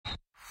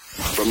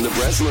From the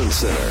Breslin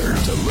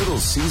Center to Little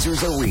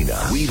Caesars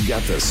Arena, we've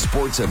got the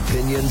sports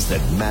opinions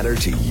that matter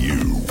to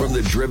you. From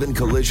the Driven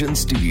Collision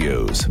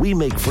Studios, we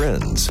make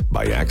friends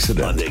by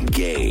accident. On the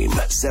Game,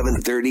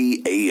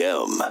 7:30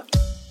 a.m.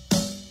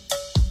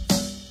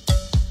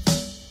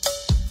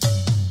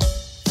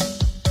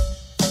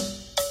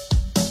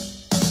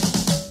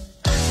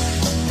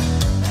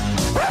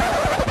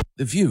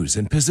 The views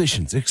and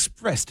positions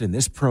expressed in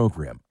this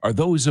program are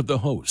those of the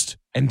host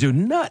and do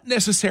not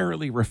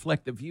necessarily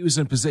reflect the views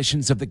and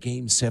positions of the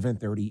Game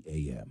 7:30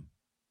 a.m.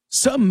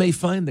 Some may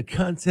find the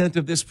content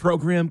of this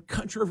program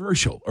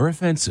controversial or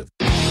offensive.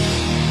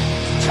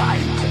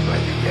 Time to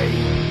play the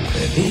game.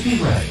 And be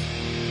ready.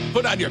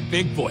 Put on your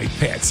big boy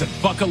pants and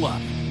buckle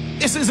up.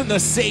 This isn't a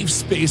safe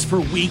space for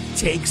weak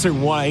takes or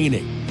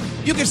whining.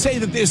 You can say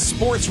that this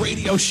sports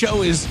radio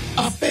show is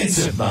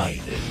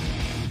offensive-minded.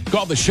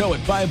 Call the show at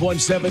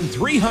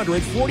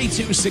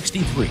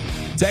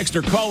 517-300-4263. Text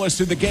or call us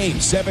through the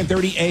Game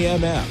 730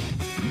 AM app.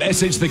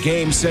 Message the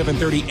Game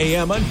 730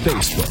 AM on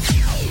Facebook.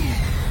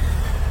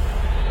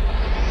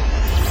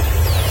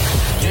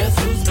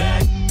 Guess who's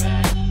back?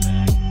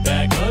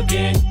 Back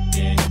again.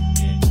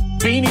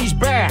 Beanie's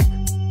back.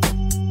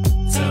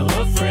 Tell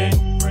a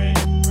friend.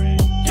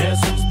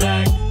 Guess who's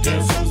back?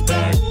 Guess who's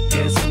back?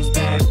 Guess who's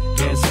back?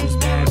 Guess who's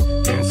back?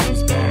 Guess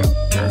who's back?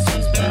 Guess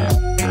who's back?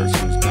 Guess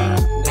who's back?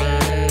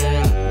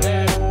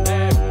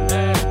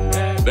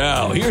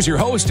 Now, here's your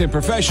host and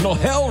professional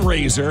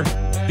hellraiser,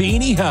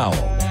 Beanie Howell.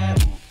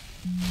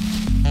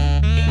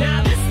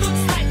 Now this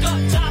looks like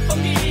a job for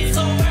me,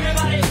 so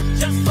everybody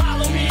just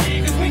follow me,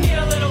 cause we need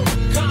a little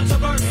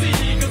controversy,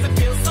 cause it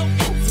feels so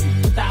empty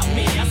without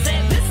me. I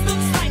said this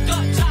looks like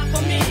a job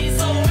for me,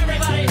 so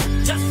everybody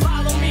just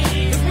follow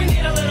me, cause we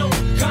need a little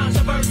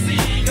controversy,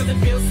 cause it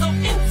feels so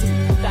empty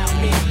without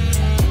me.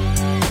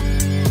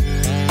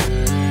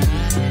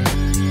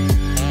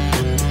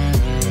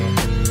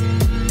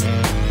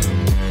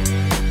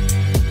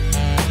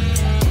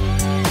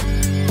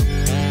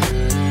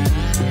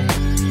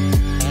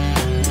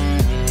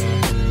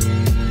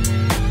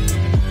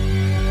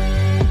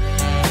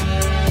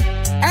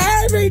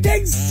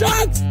 Everything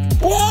sucks!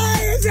 Why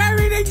is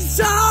everything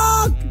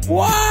suck?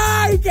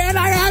 Why can't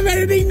I have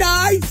anything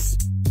nice?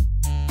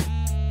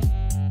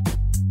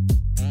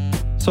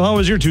 So how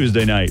was your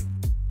Tuesday night?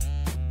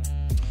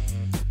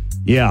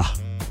 Yeah.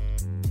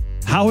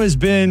 How has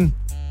been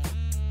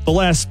the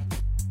last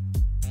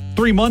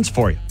 3 months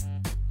for you?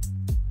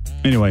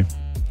 Anyway,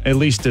 at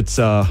least it's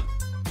Hump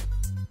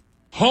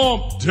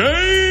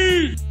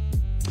Day!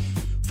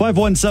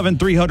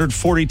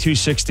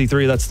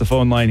 517-300-4263. That's the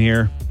phone line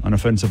here on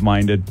Offensive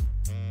Minded.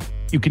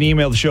 You can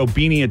email the show,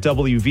 Beanie at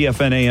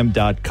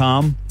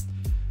WVFNAM.com.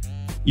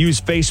 Use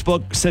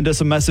Facebook. Send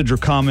us a message or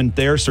comment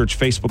there. Search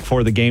Facebook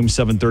for the Game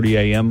 730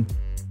 a.m.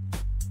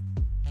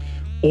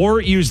 Or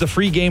use the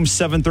free Game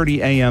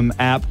 730 a.m.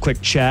 app.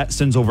 Click chat.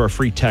 Sends over a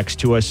free text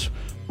to us.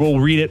 We'll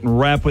read it and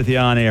rap with you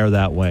on air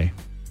that way.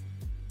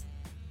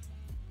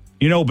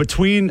 You know,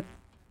 between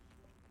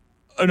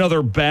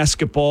another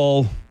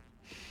basketball...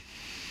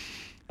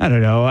 I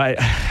don't know.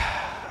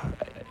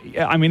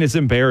 I mean, it's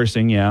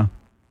embarrassing, yeah.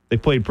 They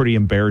played pretty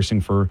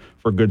embarrassing for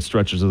good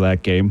stretches of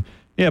that game.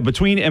 Yeah,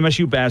 between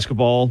MSU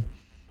basketball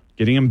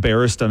getting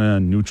embarrassed on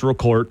a neutral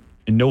court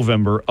in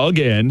November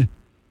again,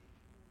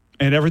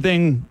 and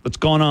everything that's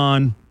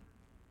gone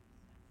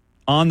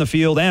on the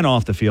field and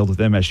off the field with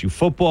MSU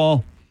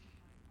football,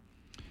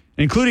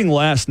 including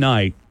last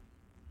night,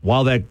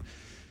 while that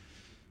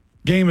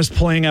game is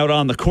playing out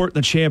on the court in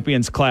the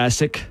Champions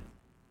Classic,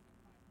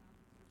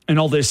 and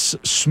all this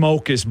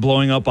smoke is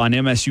blowing up on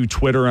MSU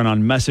Twitter and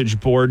on message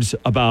boards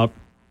about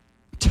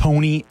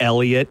Tony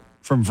Elliott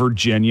from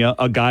Virginia,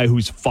 a guy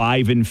who's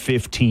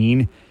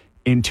 5-15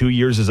 in 2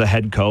 years as a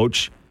head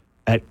coach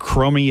at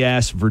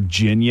crummy-ass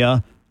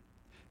Virginia.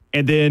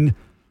 And then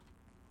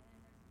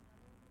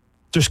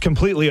just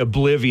completely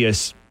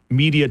oblivious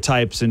media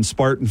types and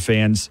Spartan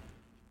fans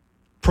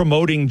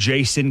promoting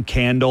Jason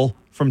Candle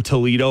from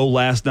Toledo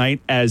last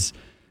night as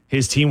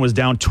his team was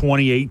down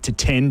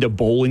 28-10 to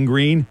Bowling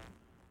Green.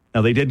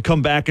 Now, they did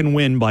come back and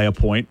win by a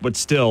point, but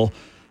still,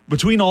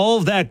 between all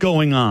of that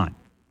going on,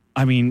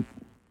 I mean,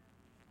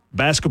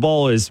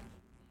 basketball is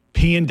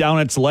peeing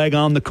down its leg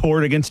on the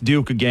court against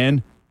Duke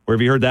again. Where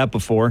have you heard that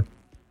before?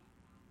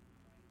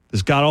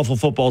 This god-awful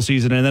football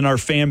season, and then our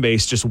fan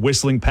base just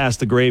whistling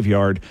past the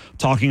graveyard,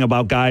 talking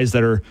about guys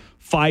that are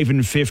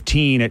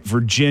 5-15 at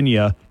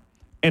Virginia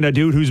and a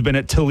dude who's been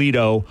at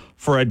Toledo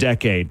for a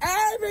decade.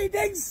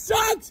 Everything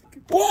sucks!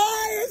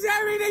 Why is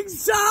everything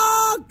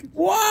suck?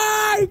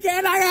 Why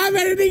can't I have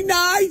anything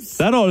nice?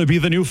 That ought to be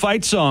the new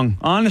fight song,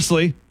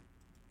 honestly.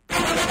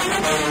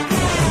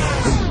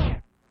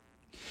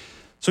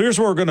 So here's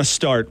where we're going to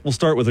start. We'll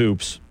start with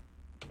Oops.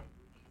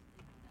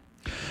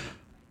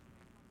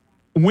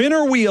 When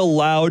are we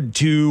allowed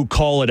to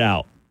call it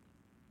out?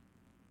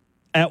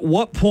 At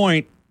what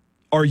point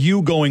are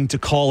you going to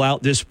call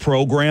out this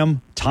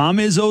program, Tom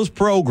Izzo's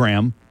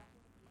program,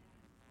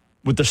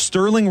 with the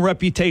sterling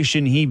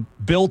reputation he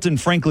built and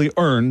frankly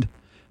earned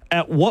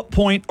At what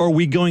point are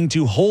we going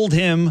to hold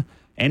him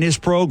and his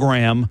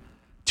program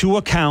to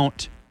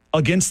account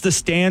against the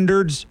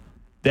standards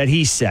that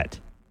he set?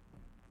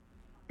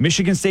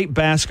 Michigan State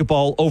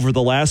basketball over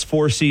the last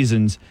 4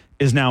 seasons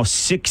is now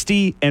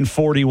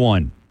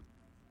 60-41.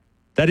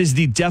 That is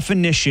the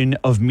definition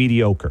of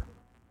mediocre.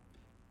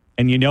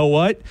 And you know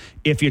what?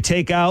 If you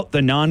take out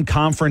the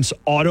non-conference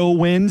auto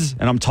wins,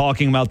 and I'm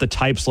talking about the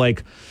types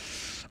like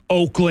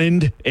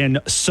Oakland and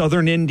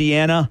Southern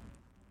Indiana,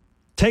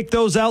 take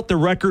those out, the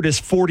record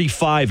is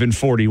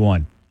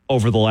 45-41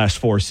 over the last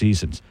 4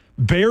 seasons.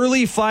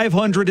 Barely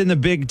 500 in the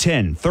Big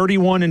Ten,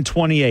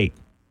 31-28.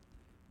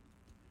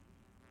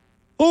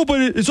 Oh,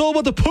 but it's all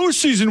about the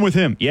postseason with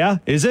him. Yeah,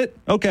 is it?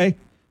 Okay.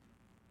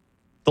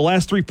 The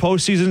last 3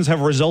 postseasons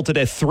have resulted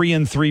in a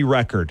 3-3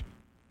 record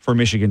for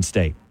Michigan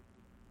State.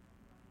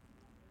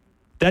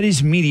 That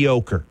is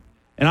mediocre.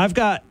 And I've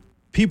got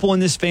people in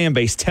this fan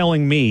base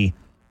telling me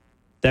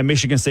that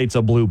Michigan State's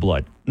a blue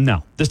blood.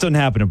 No, this doesn't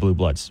happen to blue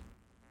bloods.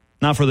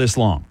 Not for this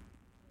long.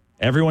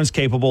 Everyone's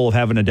capable of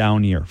having a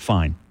down year.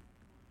 Fine.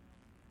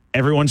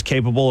 Everyone's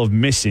capable of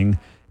missing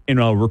in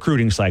a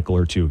recruiting cycle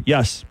or 2.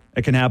 Yes,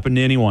 it can happen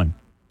to anyone.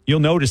 You'll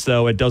notice,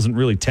 though, it doesn't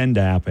really tend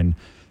to happen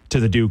to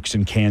the Dukes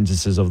and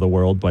Kansases of the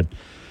world. But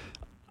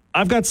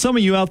I've got some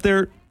of you out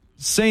there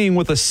saying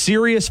with a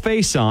serious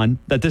face on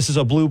that this is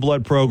a blue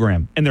blood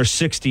program, and they're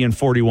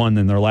 60-41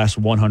 in their last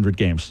 100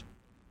 games.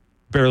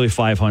 Barely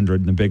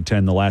 500 in the Big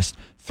Ten the last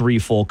 3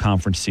 full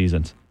conference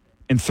seasons,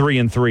 and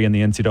 3-3 in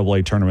the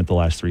NCAA tournament the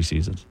last 3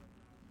 seasons.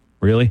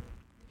 Really?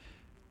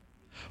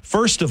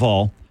 First of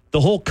all,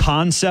 the whole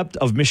concept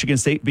of Michigan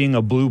State being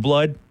a blue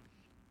blood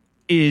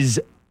is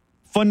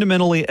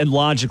fundamentally and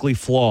logically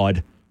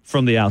flawed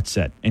from the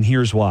outset, and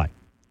here's why.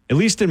 At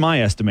least in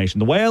my estimation,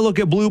 the way I look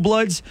at blue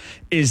bloods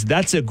is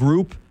that's a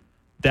group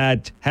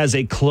that has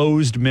a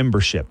closed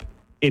membership.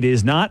 It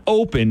is not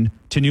open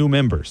to new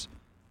members.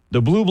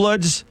 The blue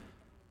bloods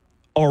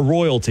are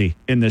royalty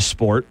in this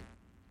sport,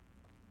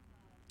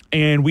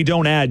 and we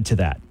don't add to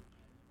that.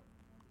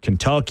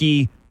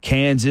 Kentucky,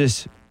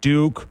 Kansas,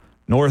 Duke,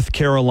 North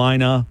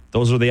Carolina,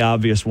 those are the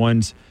obvious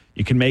ones.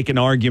 You can make an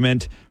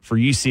argument for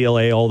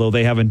UCLA, although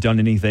they haven't done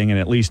anything in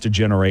at least a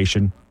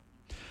generation.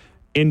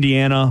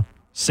 Indiana,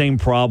 same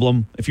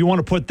problem. If you want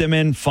to put them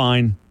in,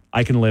 fine.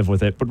 I can live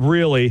with it. But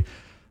really,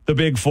 the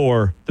big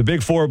four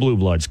blue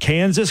bloods,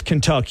 Kansas,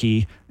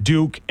 Kentucky,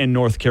 Duke, and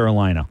North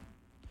Carolina.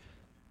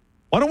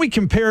 Why don't we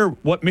compare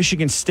what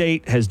Michigan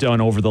State has done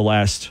over the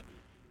last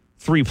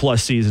 3+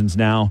 seasons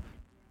now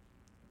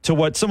to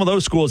what some of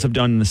those schools have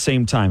done in the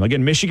same time?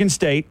 Again, Michigan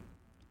State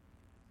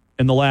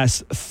in the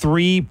last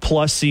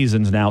 3+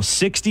 seasons now,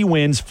 60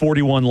 wins,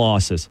 41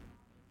 losses.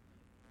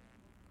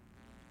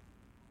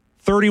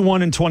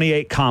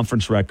 31-28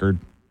 conference record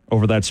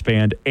over that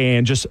span,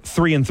 and just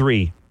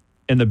 3-3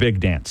 in the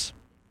Big Dance.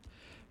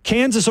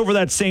 Kansas over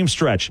that same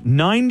stretch,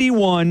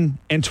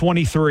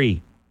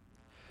 91-23.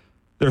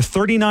 They're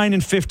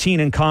 39-15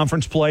 in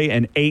conference play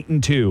and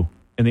 8-2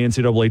 in the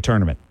NCAA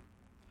tournament.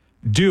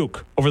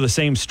 Duke over the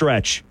same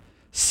stretch,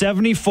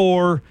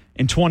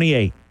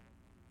 74-28.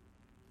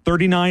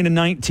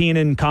 39-19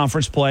 in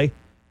conference play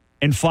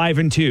and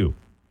 5-2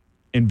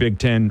 in Big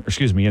Ten, in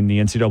the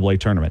NCAA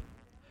tournament.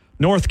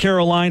 North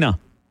Carolina,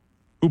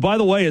 who, by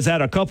the way, has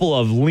had a couple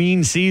of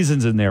lean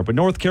seasons in there, but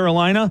North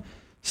Carolina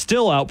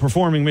still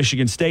outperforming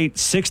Michigan State,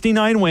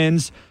 69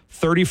 wins,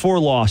 34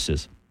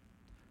 losses.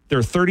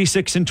 They're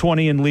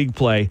 36-20 in league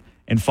play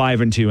and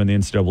 5-2 in the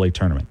NCAA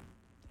tournament.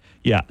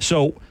 Yeah,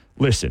 so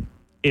listen,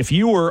 if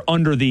you were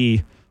under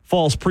the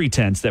false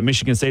pretense that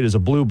Michigan State is a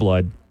blue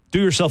blood,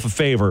 do yourself a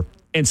favor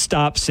and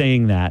stop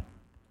saying that.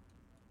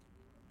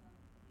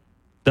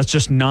 That's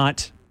just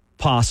not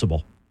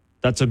possible.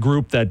 That's a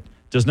group that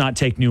does not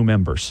take new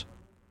members.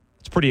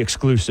 It's a pretty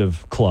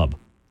exclusive club.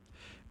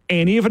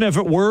 And even if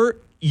it were,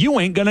 you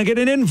ain't going to get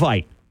an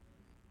invite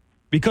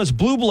because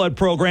blue blood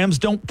programs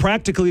don't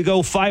practically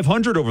go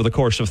 500 over the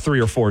course of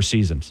 3 or 4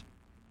 seasons.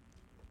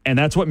 And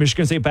that's what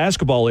Michigan State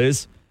basketball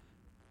is,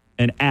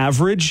 an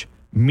average,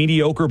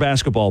 mediocre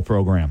basketball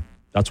program.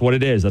 That's what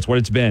it is. That's what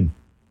it's been.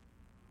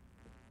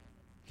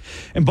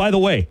 And by the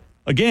way,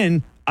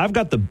 again, I've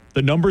got the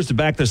numbers to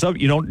back this up.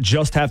 You don't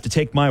just have to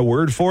take my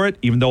word for it,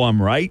 even though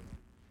I'm right.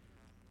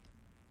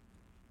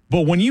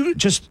 But when you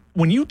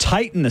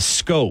tighten the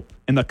scope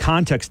and the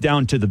context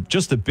down to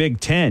just the Big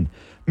Ten,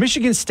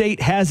 Michigan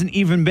State hasn't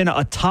even been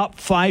a top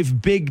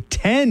 5 Big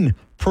Ten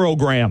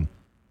program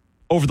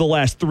over the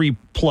last 3+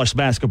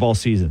 basketball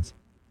seasons.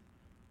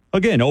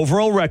 Again,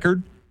 overall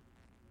record,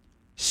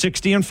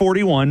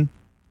 60-41,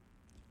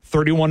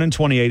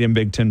 31-28 in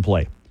Big Ten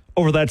play.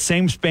 Over that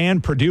same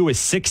span, Purdue is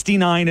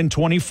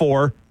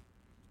 69-24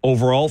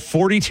 overall,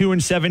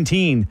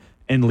 42-17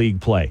 in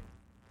league play.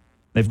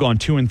 They've gone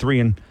 2-3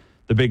 in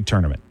the big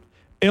tournament.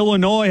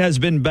 Illinois has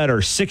been better,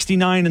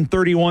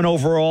 69-31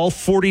 overall,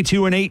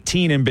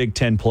 42-18 in Big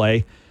Ten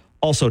play,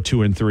 also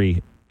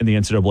 2-3 in the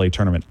NCAA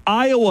tournament.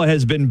 Iowa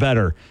has been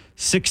better,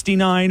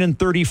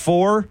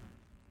 69-34,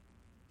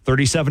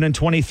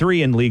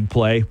 37-23 in league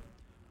play,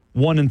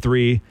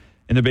 1-3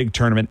 in the big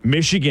tournament.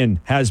 Michigan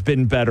has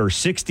been better.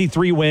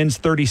 63 wins,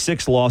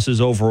 36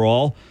 losses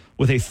overall,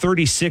 with a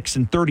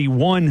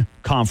 36-31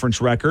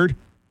 conference record,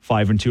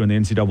 5-2 in the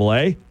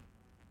NCAA.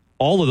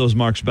 All of those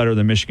marks better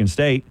than Michigan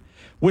State.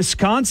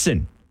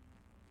 Wisconsin.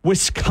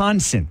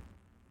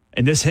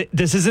 And this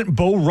isn't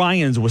Bo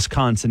Ryan's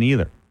Wisconsin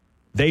either.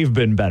 They've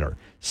been better.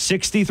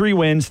 63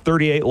 wins,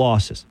 38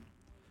 losses.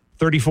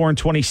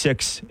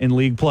 34-26 in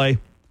league play,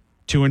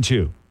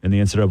 2-2 in the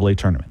NCAA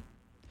tournament.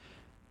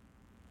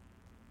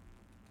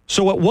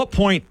 So at what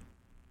point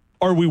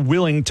are we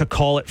willing to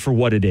call it for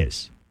what it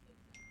is?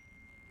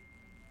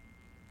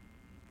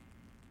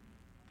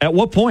 At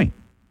what point?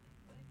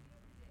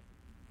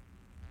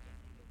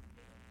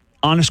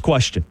 Honest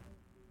question.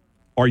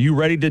 Are you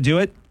ready to do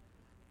it?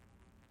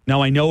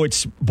 Now, I know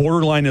it's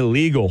borderline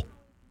illegal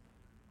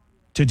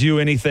to do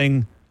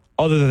anything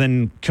other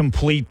than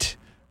complete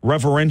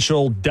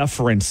reverential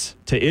deference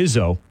to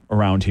Izzo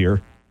around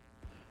here.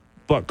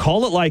 But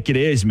call it like it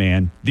is,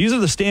 man. These are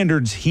the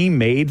standards he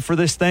made for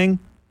this thing,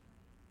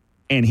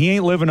 and he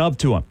ain't living up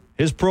to them.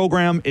 His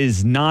program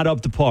is not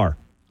up to par.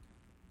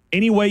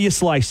 Any way you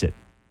slice it.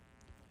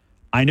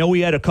 I know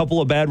he had a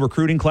couple of bad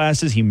recruiting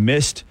classes. He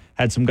missed,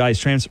 had some guys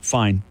transfer.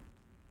 Fine.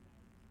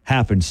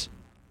 Happens.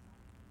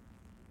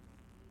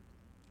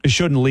 It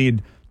shouldn't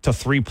lead to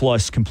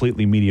 3+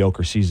 completely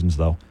mediocre seasons,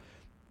 though.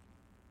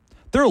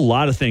 There are a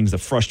lot of things that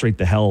frustrate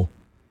the hell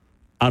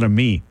out of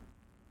me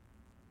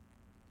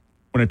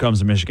when it comes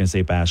to Michigan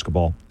State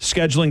basketball.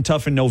 Scheduling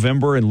tough in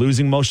November and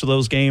losing most of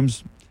those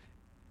games.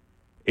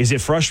 Is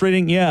it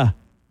frustrating? Yeah.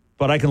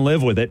 But I can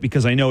live with it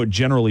because I know it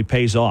generally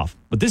pays off.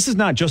 But this is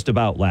not just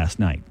about last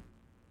night.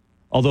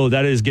 Although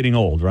that is getting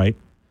old, right?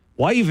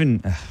 Why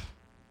even...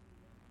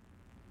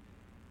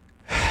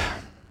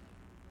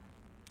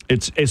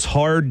 It's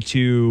hard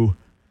to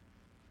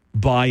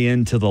buy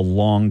into the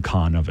long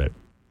con of it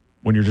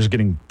when you're just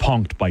getting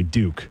punked by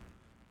Duke.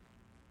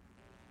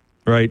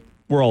 Right?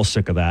 We're all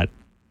sick of that.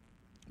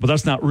 But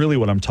that's not really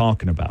what I'm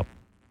talking about.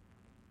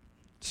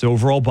 It's the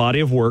overall body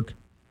of work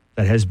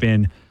that has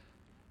been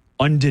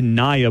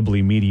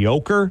undeniably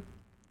mediocre.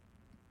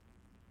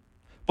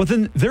 But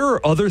then there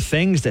are other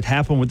things that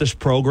happen with this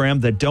program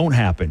that don't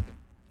happen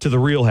to the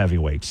real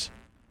heavyweights.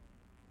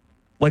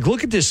 Like,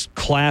 look at this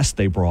class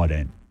they brought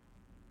in.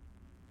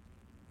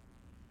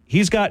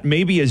 He's got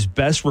maybe his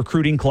best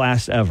recruiting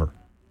class ever,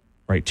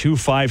 right? 2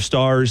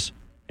 5-stars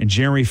and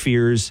Jeremy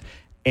Fears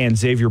and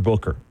Xavier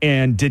Booker.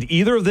 And did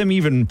either of them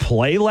even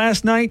play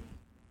last night?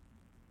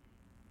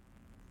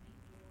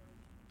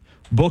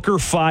 Booker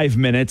 5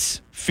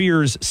 minutes,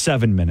 Fears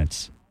 7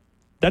 minutes.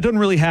 That doesn't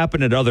really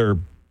happen at other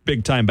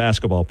big-time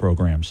basketball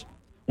programs.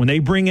 When they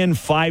bring in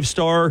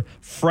 5-star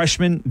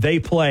freshmen, they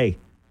play.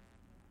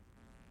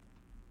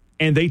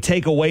 And they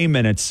take away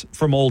minutes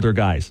from older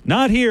guys.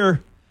 Not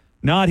here.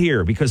 Not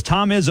here, because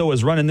Tom Izzo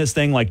is running this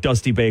thing like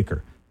Dusty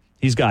Baker.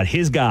 He's got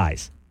his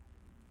guys.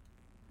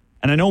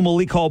 And I know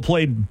Malik Hall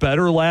played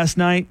better last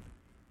night,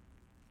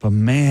 but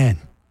man,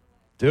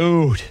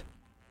 dude,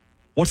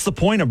 what's the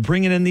point of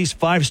bringing in these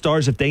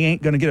 5-stars if they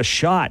ain't going to get a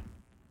shot?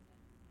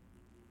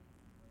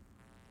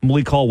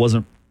 Malik Hall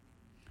wasn't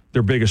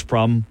their biggest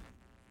problem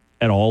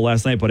at all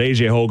last night, but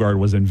A.J. Hoggard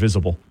was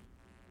invisible.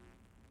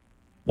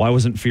 Why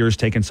wasn't Fears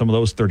taking some of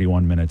those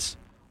 31 minutes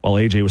while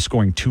A.J. was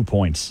scoring 2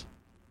 points?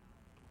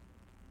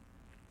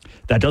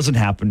 That doesn't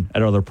happen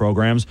at other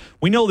programs.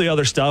 We know the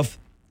other stuff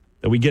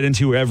that we get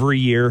into every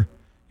year.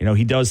 You know,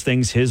 he does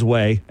things his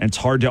way, and it's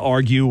hard to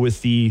argue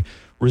with the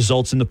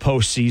results in the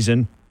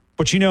postseason.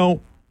 But, you know,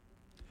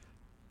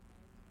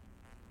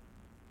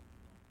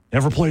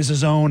 never plays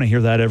his own. I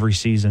hear that every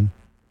season.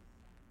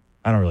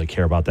 I don't really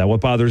care about that.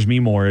 What bothers me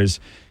more is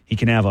he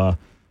can have a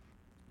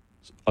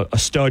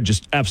stud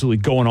just absolutely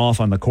going off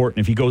on the court,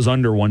 and if he goes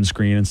under one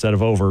screen instead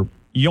of over,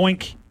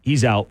 yoink,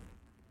 he's out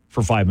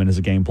for 5 minutes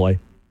of gameplay.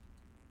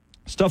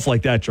 Stuff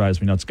like that drives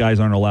me nuts. Guys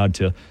aren't allowed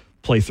to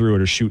play through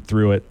it or shoot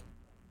through it.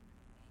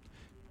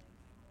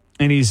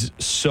 And he's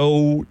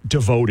so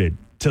devoted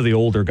to the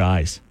older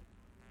guys.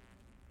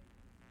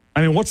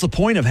 I mean, what's the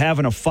point of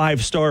having a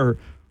 5-star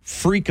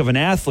freak of an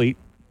athlete,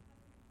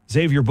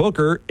 Xavier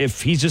Booker,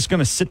 if he's just going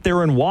to sit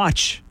there and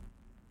watch?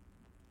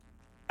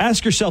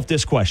 Ask yourself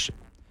this question.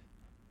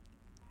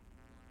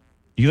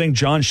 You think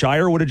John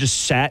Shire would have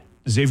just sat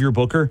Xavier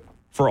Booker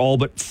for all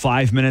but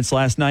 5 minutes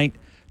last night?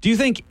 Do you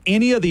think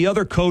any of the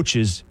other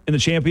coaches in the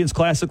Champions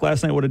Classic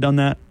last night would have done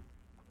that?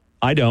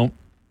 I don't.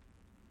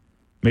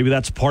 Maybe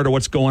that's part of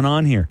what's going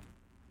on here.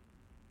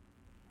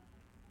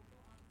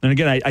 And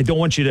again, I don't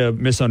want you to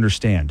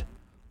misunderstand.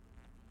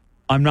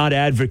 I'm not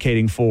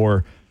advocating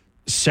for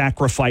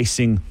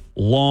sacrificing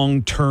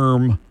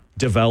long-term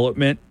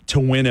development to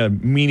win a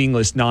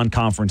meaningless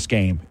non-conference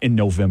game in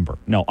November.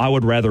 No, I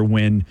would rather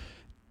win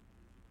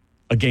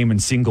a game in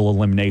single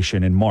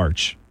elimination in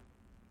March.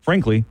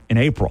 Frankly, in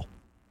April.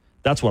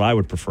 That's what I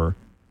would prefer.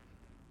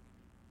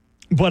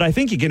 But I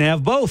think you can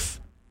have both.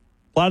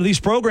 A lot of these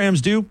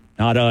programs do.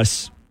 Not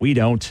us. We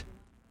don't.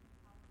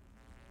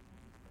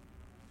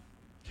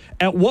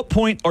 At what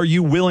point are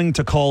you willing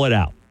to call it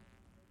out?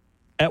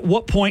 At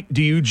what point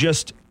do you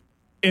just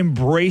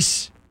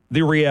embrace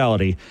the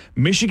reality?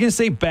 Michigan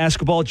State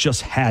basketball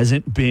just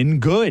hasn't been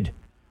good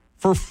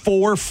for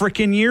 4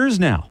 freaking years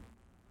now.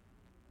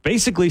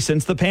 Basically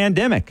since the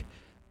pandemic.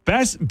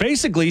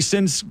 Basically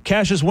since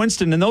Cassius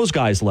Winston and those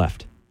guys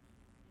left.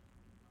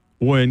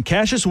 When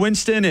Cassius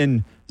Winston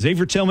and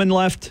Xavier Tillman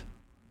left,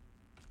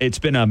 it's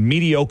been a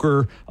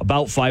mediocre,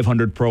 about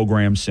 500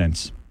 program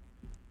since.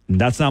 And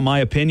that's not my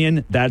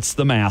opinion. That's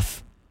the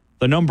math.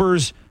 The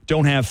numbers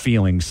don't have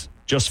feelings,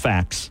 just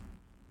facts.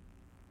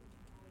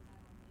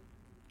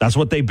 That's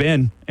what they've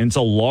been, and it's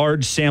a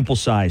large sample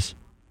size.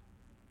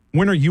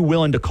 When are you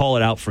willing to call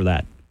it out for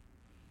that?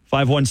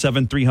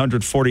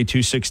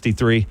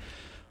 517-300-4263.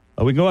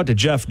 We go out to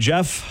Jeff.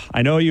 Jeff,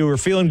 I know you were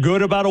feeling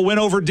good about a win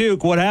over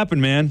Duke. What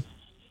happened, man?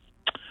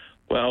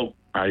 Well,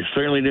 I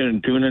certainly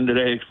didn't tune in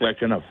today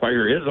expecting a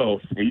fire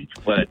Izzo speech,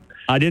 but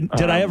I didn't.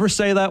 Did I ever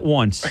say that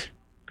once?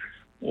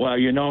 Well,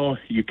 you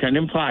can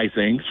imply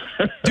things.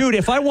 Dude,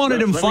 if I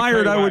wanted him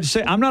fired, I would why.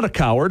 say, I'm not a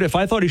coward. If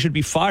I thought he should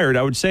be fired,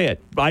 I would say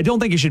it. But I don't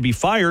think he should be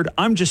fired.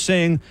 I'm just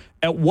saying,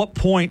 at what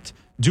point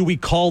do we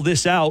call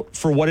this out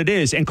for what it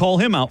is and call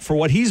him out for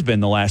what he's been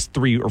the last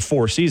 3 or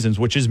 4 seasons,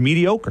 which is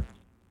mediocre?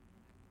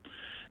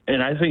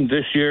 And I think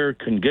this year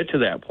can get to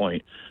that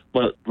point.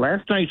 But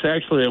last night's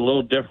actually a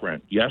little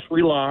different. Yes,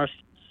 we lost,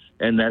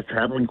 and that's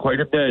happened quite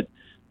a bit.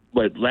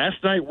 But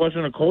last night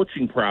wasn't a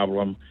coaching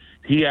problem.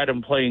 He had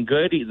them playing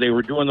good. They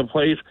were doing the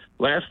plays.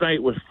 Last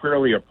night was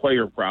purely a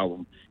player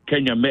problem.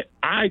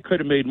 I could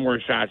have made more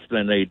shots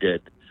than they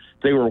did.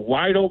 They were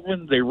wide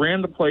open. They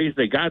ran the plays.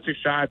 They got the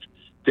shots.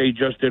 They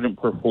just didn't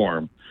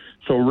perform.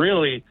 So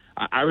really,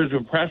 I was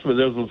impressed with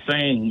Izzo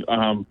saying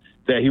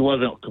that he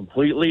wasn't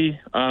completely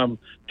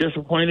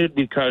disappointed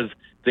because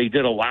they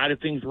did a lot of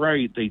things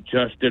right. They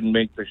just didn't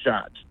make the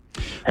shots.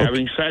 Okay.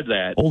 Having said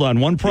that. Hold on.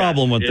 One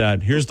problem with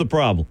that. Here's the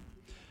problem.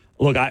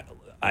 Look,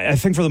 I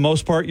think for the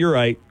most part, you're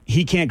right.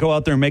 He can't go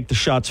out there and make the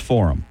shots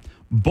for him.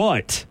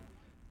 But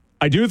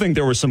I do think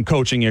there were some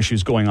coaching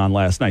issues going on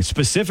last night,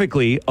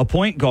 specifically a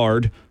point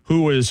guard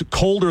who was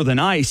colder than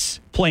ice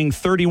playing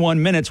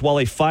 31 minutes while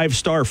a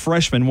 5-star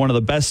freshman, one of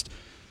the best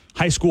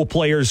high school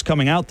players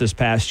coming out this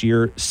past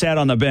year, sat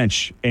on the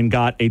bench and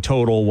got a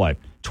total,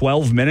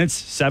 12 minutes,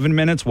 7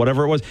 minutes,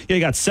 whatever it was. Yeah, he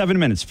got 7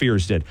 minutes,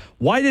 Fears did.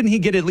 Why didn't he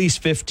get at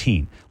least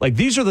 15?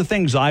 These are the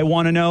things I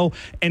want to know.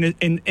 And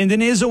then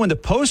Izzo in the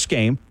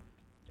postgame,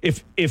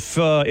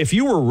 if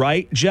you were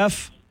right,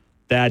 Jeff,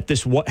 that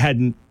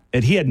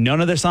he had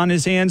none of this on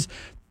his hands,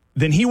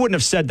 then he wouldn't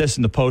have said this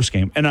in the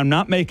postgame. And I'm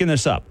not making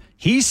this up.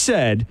 He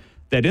said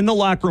that in the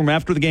locker room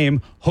after the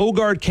game,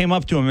 Hogard came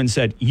up to him and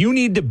said, "You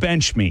need to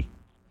bench me."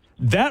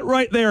 That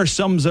right there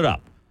sums it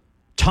up.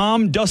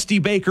 Tom Dusty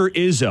Baker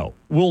Izzo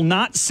will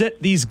not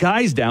sit these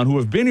guys down who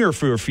have been here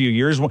for a few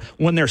years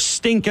when they're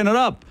stinking it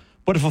up.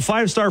 But if a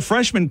 5-star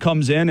freshman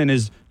comes in and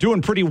is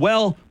doing pretty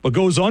well but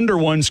goes under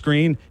one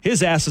screen,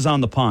 his ass is on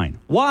the pine.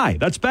 Why?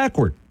 That's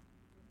backward.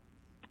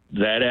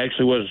 That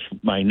actually was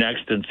my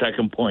next and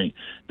second point.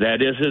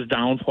 That is his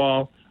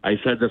downfall. I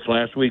said this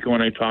last week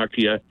when I talked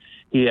to you.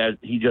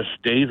 He just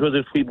stays with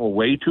his people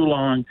way too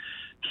long.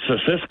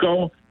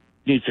 Cisco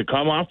needs to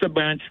come off the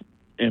bench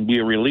and be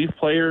a relief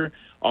player.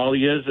 All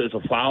he is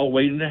a foul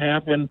waiting to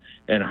happen.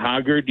 And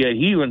Hoggard,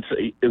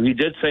 if he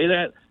did say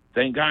that,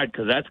 thank God,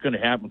 because that's going to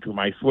happen to him.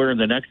 I swear in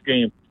the next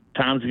game,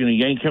 Tom's going to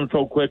yank him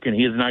so quick, and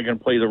he's not going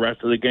to play the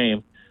rest of the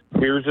game.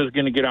 Fears is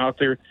going to get out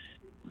there.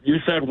 You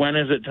said, when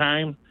is it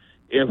time?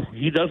 If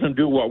he doesn't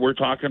do what we're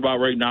talking about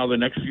right now the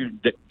next few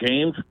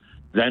games,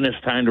 then it's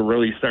time to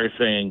really start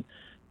saying,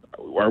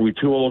 are we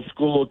too old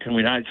school? Can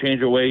we not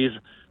change our ways?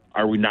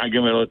 Are we not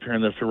going to be able to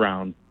turn this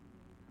around?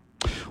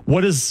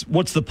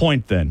 What's the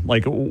point then?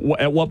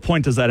 At what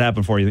point does that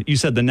happen for you? You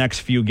said the next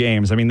few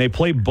games. I mean, they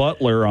play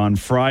Butler on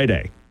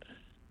Friday.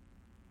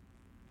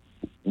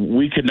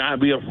 We could not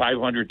be a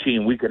 500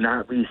 team. We could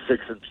not be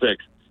 6-6.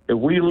 If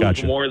we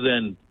lose more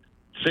than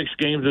 6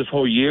 games this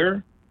whole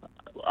year,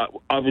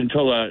 up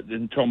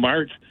until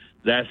March,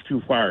 that's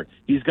too far.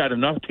 He's got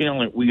enough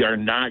talent. We are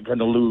not going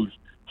to lose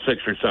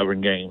 6 or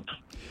 7 games.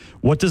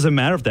 What does it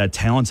matter if that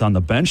talent's on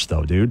the bench,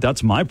 though, dude?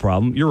 That's my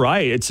problem. You're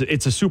right. It's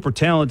a super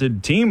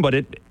talented team,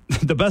 but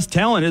the best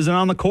talent isn't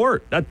on the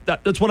court.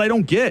 That's what I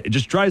don't get. It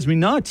just drives me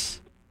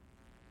nuts.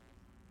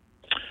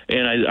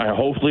 And I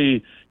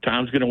hopefully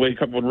Tom's going to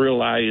wake up and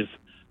realize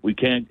we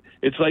can't.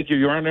 It's like if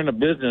you're running a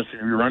business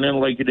and you're running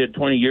like you did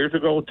 20 years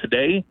ago.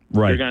 Today,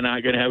 right. You're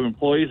not going to have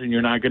employees and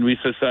you're not going to be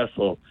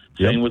successful.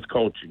 Same with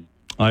coaching.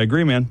 I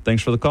agree, man.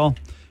 Thanks for the call.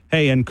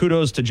 Hey, and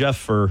kudos to Jeff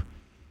for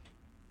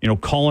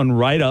calling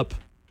right up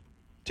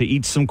to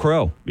eat some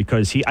crow,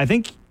 because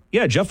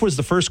Jeff was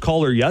the first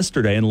caller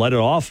yesterday and let it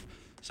off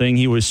saying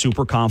he was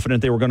super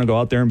confident they were going to go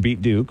out there and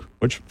beat Duke,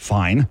 which,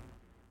 fine.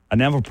 I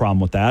didn't have a problem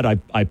with that.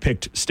 I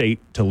picked State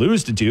to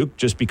lose to Duke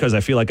just because I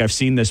feel like I've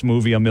seen this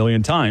movie a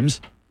million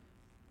times,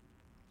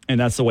 and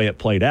that's the way it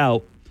played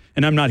out.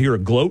 And I'm not here to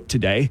gloat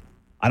today.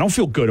 I don't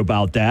feel good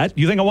about that.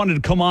 You think I wanted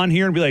to come on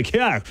here and be like,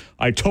 yeah,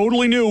 I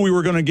totally knew we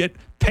were going to get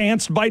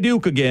pantsed by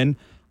Duke again?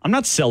 I'm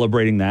not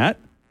celebrating that.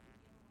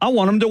 I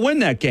want them to win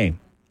that game.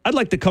 I'd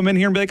like to come in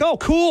here and be like, oh,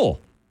 cool.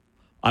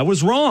 I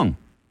was wrong.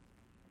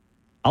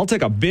 I'll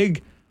take a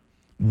big,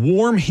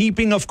 warm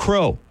heaping of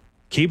crow.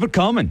 Keep it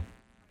coming.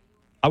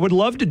 I would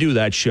love to do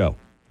that show.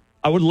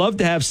 I would love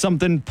to have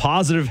something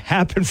positive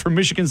happen for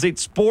Michigan State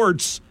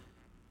sports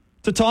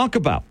to talk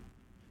about.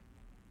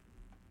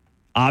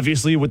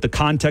 Obviously, with the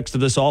context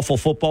of this awful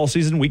football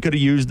season, we could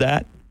have used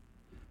that.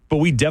 But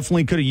we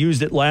definitely could have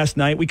used it last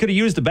night. We could have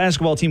used the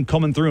basketball team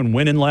coming through and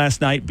winning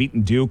last night,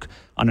 beating Duke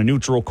on a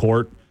neutral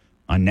court,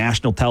 on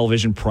national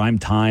television, prime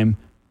time.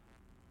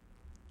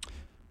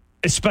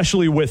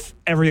 Especially with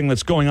everything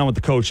that's going on with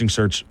the coaching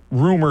search.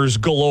 Rumors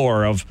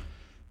galore of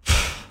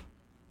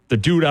the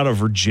dude out of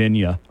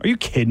Virginia. Are you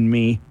kidding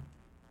me?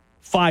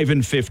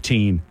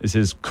 5-15 is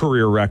his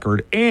career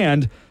record.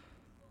 And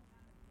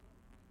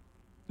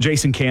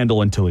Jason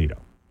Candle in Toledo.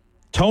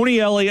 Tony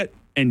Elliott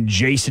and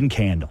Jason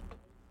Candle.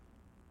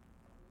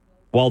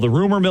 While the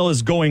rumor mill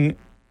is going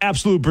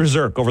absolute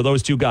berserk over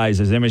those two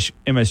guys as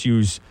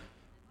MSU's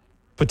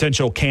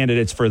potential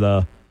candidates for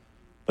the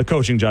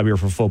coaching job here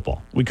for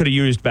football. We could have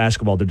used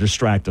basketball to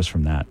distract us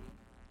from that.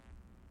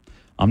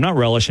 I'm not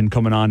relishing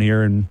coming on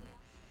here and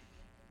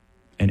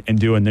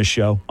doing this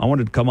show. I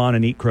wanted to come on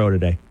and eat crow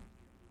today.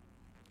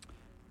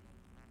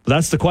 But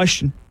that's the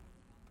question.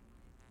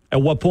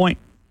 At what point?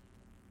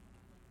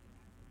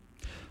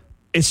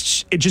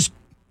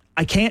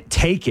 I can't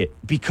take it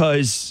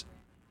because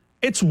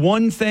it's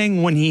one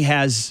thing when he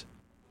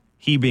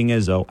being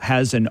Izzo,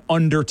 has an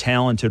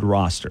under-talented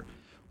roster,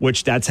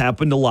 which that's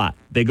happened a lot.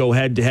 They go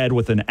head-to-head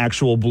with an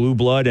actual blue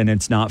blood, and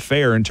it's not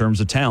fair in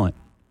terms of talent.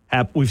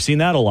 We've seen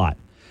that a lot.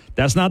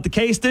 That's not the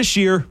case this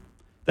year.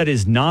 That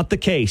is not the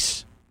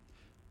case.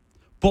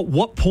 But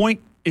what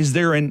point is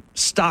there in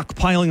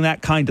stockpiling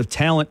that kind of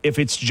talent if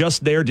it's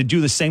just there to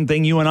do the same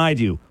thing you and I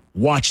do?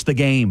 Watch the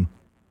game.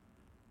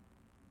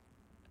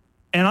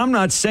 And I'm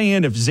not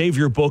saying if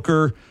Xavier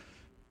Booker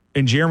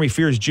and Jeremy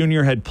Fears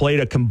Jr. had played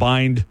a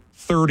combined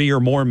 30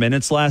 or more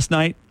minutes last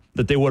night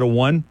that they would have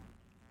won.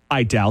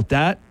 I doubt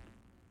that.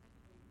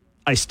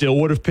 I still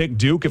would have picked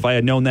Duke if I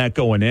had known that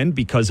going in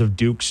because of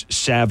Duke's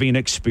savvy and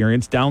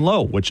experience down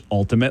low, which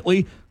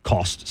ultimately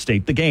cost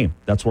State the game.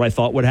 That's what I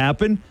thought would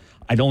happen.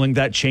 I don't think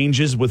that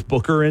changes with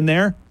Booker in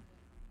there.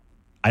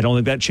 I don't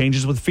think that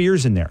changes with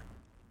Fears in there.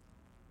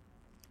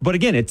 But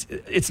again,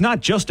 it's not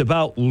just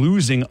about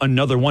losing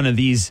another one of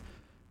these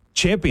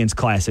Champions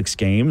Classics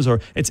games,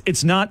 or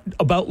it's not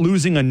about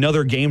losing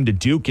another game to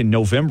Duke in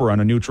November on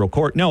a neutral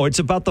court. No, it's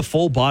about the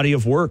full body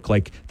of work,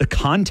 like the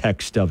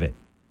context of it.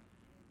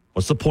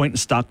 What's the point in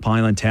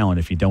stockpiling talent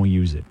if you don't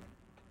use it?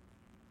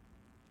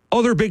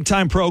 Other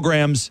big-time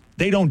programs,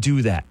 they don't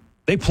do that.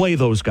 They play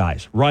those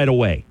guys right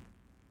away.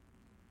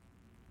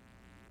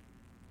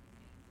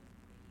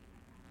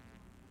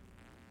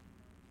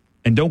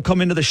 And don't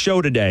come into the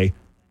show today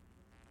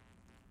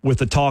with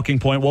the talking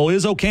point, well,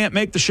 Izzo can't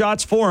make the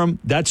shots for him.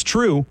 That's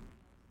true.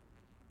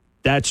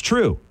 That's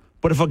true.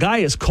 But if a guy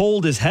is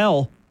cold as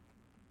hell,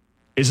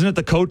 isn't it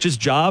the coach's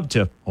job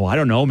to, I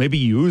don't know, maybe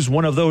use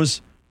one of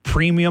those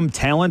premium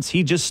talents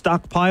he just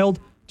stockpiled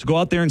to go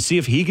out there and see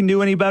if he can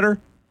do any better?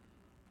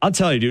 I'll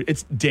tell you, dude,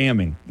 it's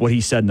damning what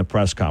he said in the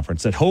press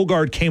conference, that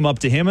Hogard came up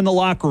to him in the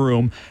locker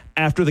room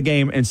after the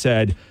game and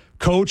said,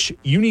 Coach,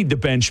 you need to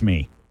bench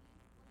me.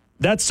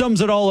 That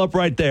sums it all up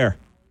right there.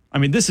 I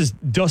mean, this is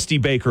Dusty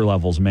Baker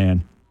levels,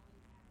 man.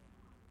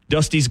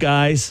 Dusty's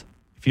guys,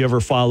 if you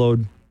ever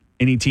followed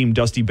any team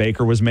Dusty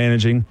Baker was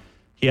managing,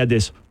 he had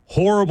this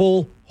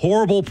horrible,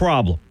 horrible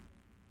problem.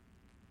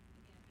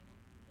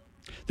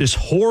 This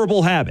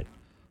horrible habit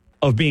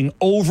of being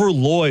over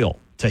loyal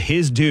to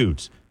his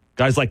dudes.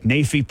 Guys like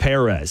Nafi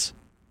Perez,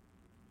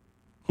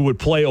 who would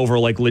play over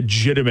like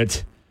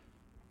legitimate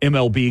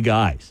MLB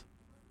guys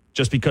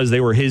just because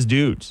they were his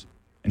dudes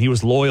and he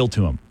was loyal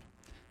to them.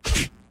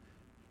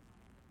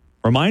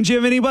 Remind you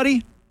of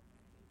anybody?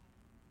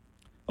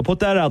 I'll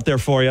put that out there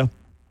for you.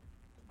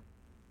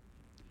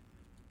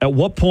 At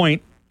what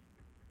point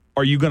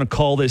are you going to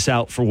call this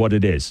out for what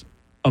it is?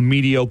 A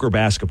mediocre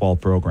basketball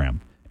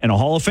program. And a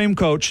Hall of Fame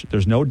coach,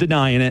 there's no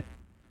denying it,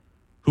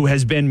 who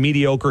has been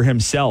mediocre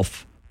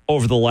himself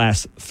over the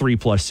last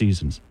 3+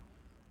 seasons.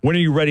 When are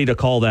you ready to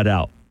call that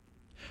out?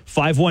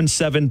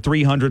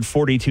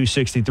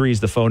 517-300-4263 is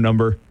the phone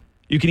number.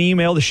 You can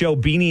email the show,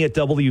 Beanie at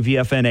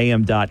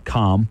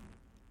WVFNAM.com.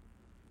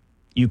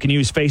 You can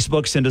use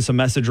Facebook, send us a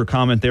message or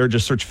comment there.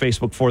 Just search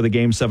Facebook for the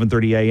game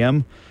 730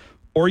 AM.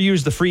 Or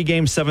use the free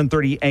game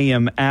 730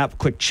 AM app.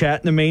 Click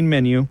chat in the main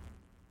menu.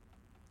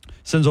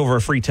 Sends over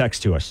a free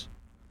text to us.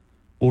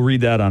 We'll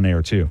read that on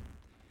air too.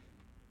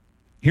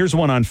 Here's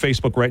one on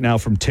Facebook right now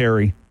from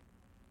Terry.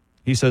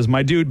 He says,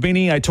 my dude,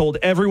 Beanie, I told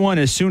everyone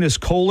as soon as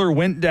Kohler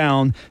went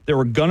down, they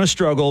were going to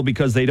struggle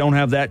because they don't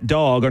have that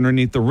dog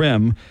underneath the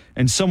rim.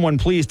 And someone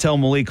please tell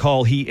Malik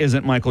Hall he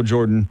isn't Michael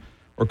Jordan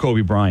or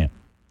Kobe Bryant.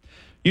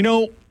 You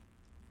know,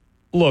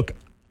 look,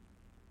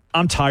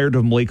 I'm tired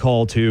of Malik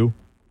Hall too.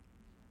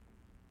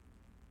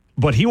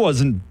 But he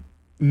wasn't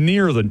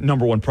near the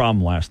number one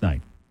problem last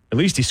night. At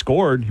least he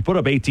scored. He put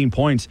up 18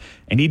 points,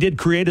 and he did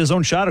create his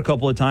own shot a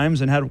couple of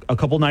times and had a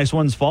couple nice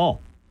ones fall.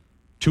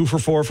 2 for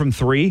 4 from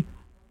 3,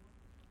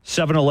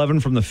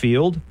 7-11 from the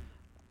field.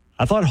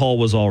 I thought Hall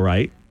was all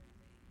right.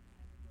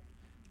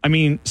 I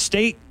mean,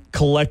 State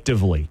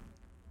collectively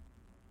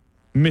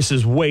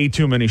misses way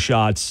too many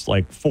shots,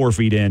 like 4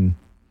 feet in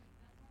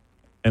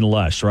and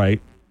less,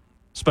 right?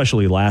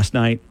 Especially last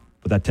night,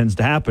 but that tends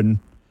to happen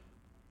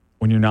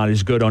when you're not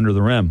as good under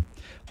the rim.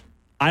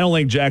 I don't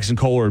think Jackson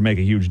Kohler would make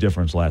a huge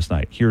difference last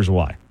night. Here's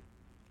why.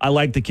 I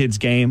like the kid's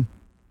game.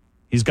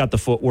 He's got the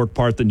footwork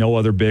part that no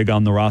other big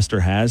on the roster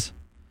has,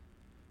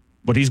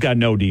 but he's got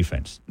no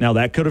defense. Now,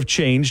 that could have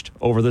changed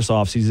over this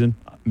offseason,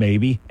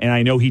 maybe, and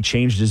I know he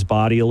changed his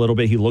body a little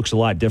bit. He looks a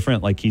lot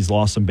different, like he's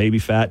lost some baby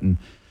fat and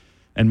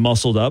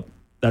muscled up.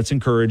 That's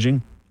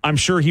encouraging. I'm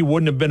sure he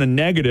wouldn't have been a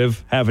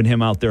negative having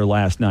him out there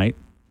last night,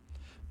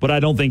 but I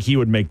don't think he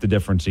would make the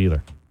difference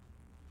either.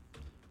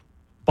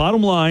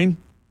 Bottom line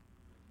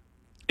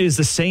is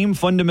the same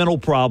fundamental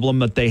problem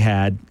that they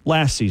had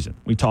last season.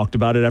 We talked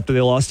about it after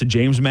they lost to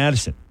James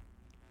Madison.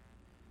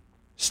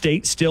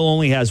 State still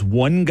only has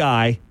one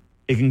guy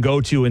it can go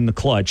to in the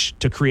clutch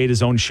to create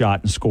his own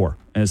shot and score,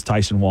 and it's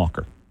Tyson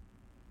Walker.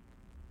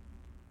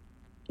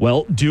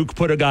 Well, Duke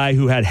put a guy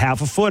who had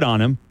half a foot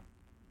on him,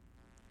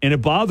 and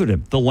it bothered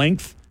him. The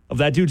length of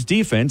that dude's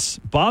defense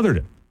bothered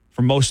him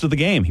for most of the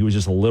game. He was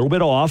just a little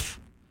bit off.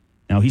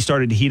 Now he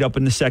started to heat up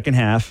in the second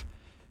half,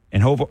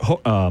 and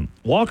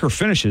Walker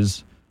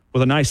finishes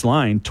with a nice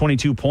line,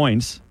 22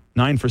 points,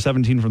 9 for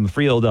 17 from the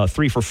field,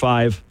 3 for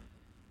 5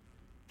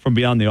 from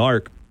beyond the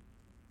arc.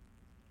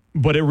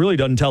 But it really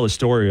doesn't tell the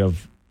story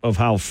of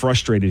how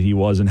frustrated he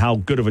was and how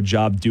good of a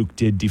job Duke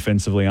did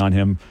defensively on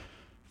him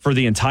for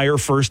the entire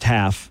first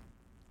half,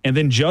 and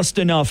then just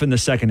enough in the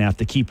second half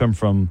to keep him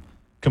from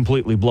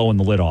completely blowing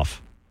the lid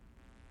off.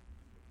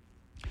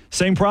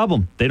 Same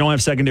problem. They don't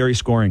have secondary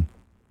scoring.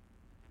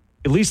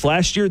 At least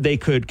last year, they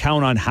could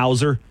count on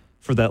Hauser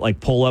for that like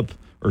pull-up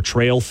or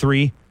trail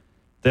 3.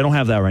 They don't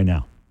have that right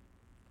now,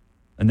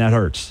 and that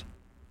hurts.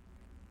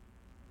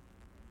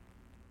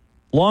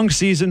 Long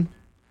season.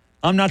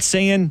 I'm not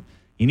saying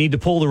you need to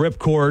pull the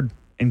ripcord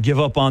and give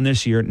up on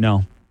this year.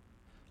 No.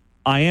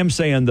 I am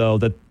saying, though,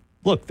 that,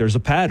 look, there's a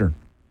pattern.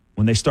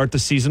 When they start the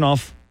season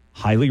off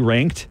highly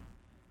ranked,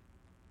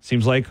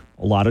 seems like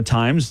a lot of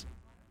times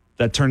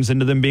that turns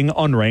into them being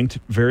unranked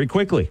very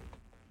quickly.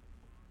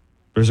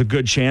 There's a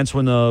good chance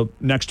when the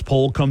next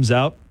poll comes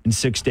out in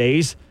 6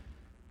 days,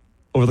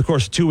 over the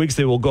course of 2 weeks,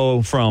 they will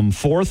go from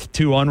 4th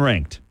to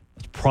unranked.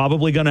 That's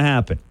probably going to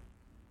happen.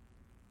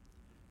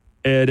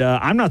 And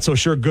I'm not so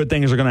sure good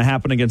things are going to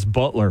happen against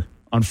Butler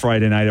on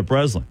Friday night at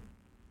Breslin.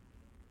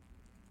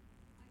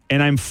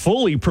 And I'm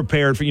fully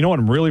prepared for, you know what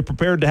I'm really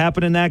prepared to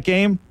happen in that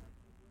game?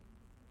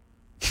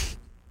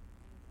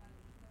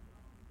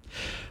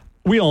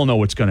 We all know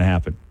what's going to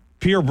happen.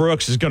 Pierre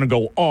Brooks is going to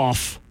go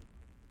off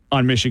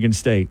on Michigan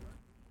State.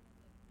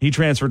 He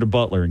transferred to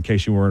Butler, in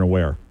case you weren't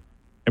aware.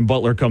 And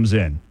Butler comes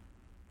in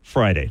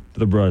Friday to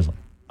the Breslin.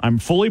 I'm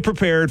fully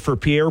prepared for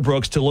Pierre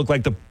Brooks to look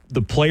like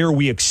the player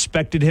we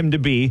expected him to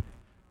be,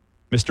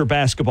 Mr.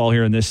 Basketball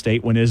here in this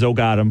state, when Izzo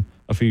got him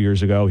a few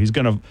years ago. He's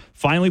going to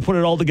finally put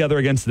it all together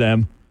against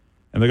them,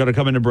 and they're going to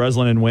come into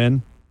Breslin and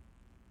win.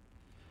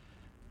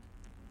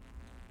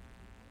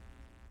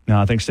 No,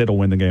 I think State will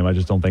win the game. I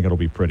just don't think it'll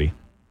be pretty.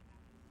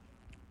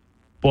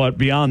 But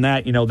beyond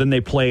that, then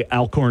they play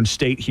Alcorn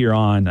State here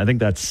on, I think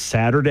that's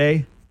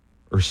Saturday.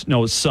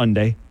 It's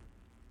Sunday.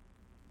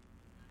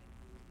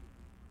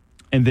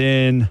 And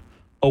then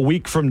a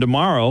week from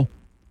tomorrow,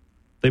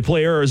 they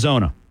play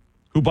Arizona,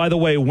 who, by the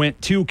way,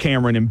 went to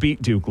Cameron and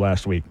beat Duke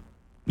last week.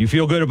 You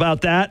feel good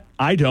about that?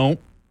 I don't.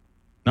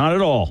 Not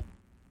at all.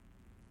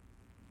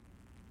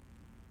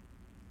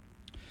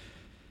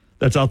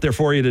 That's out there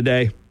for you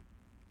today.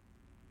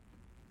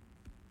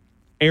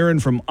 Aaron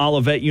from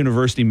Olivet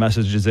University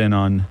messages in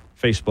on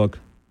Facebook.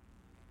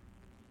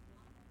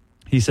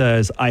 He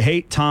says, I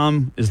hate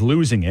Tom is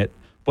losing it,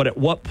 but at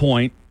what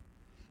point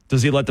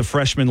does he let the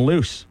freshmen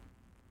loose?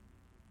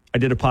 I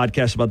did a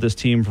podcast about this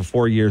team for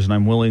 4 years, and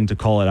I'm willing to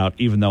call it out,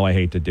 even though I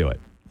hate to do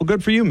it. Well,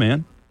 good for you,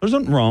 man. There's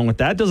nothing wrong with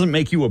that. Doesn't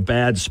make you a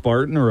bad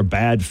Spartan or a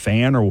bad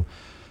fan or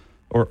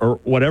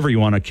whatever you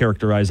want to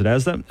characterize it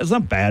as. That's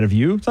not bad of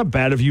you. It's not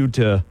bad of you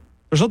to.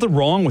 There's nothing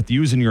wrong with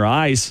using your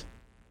eyes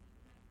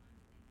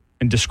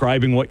and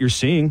describing what you're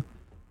seeing.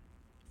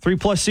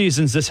 3+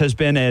 seasons, this has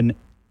been an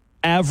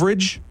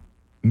average,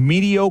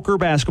 mediocre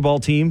basketball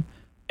team,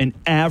 an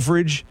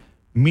average,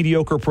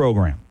 mediocre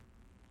program.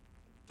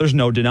 There's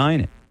no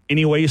denying it.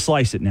 Any way you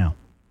slice it now.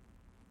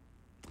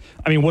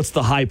 I mean, what's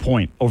the high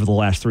point over the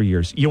last 3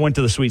 years? You went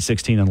to the Sweet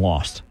 16 and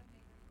lost.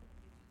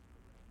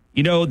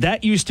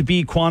 That used to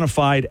be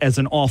quantified as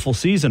an awful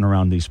season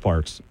around these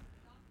parts.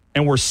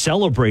 And we're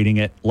celebrating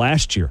it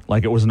last year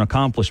like it was an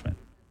accomplishment.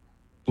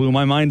 Blew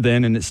my mind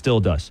then, and it still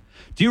does.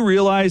 Do you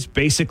realize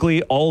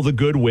basically all the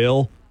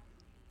goodwill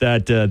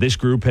that this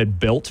group had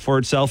built for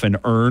itself and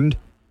earned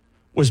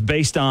was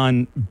based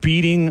on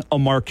beating a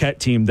Marquette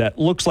team that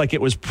looks like it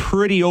was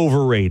pretty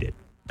overrated?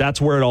 That's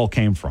where it all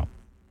came from.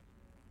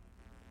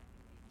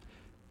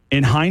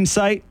 In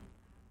hindsight,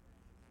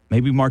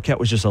 maybe Marquette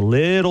was just a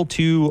little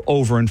too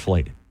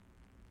overinflated.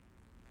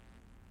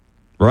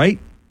 Right?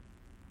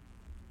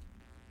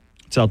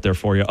 It's out there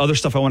for you. Other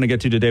stuff I want to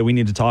get to today, we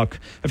need to talk.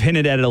 I've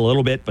hinted at it a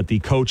little bit, but the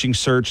coaching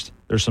search,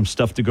 there's some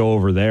stuff to go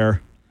over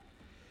there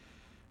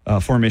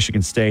for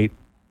Michigan State.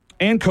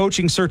 And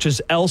coaching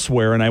searches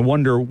elsewhere, and I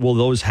wonder, will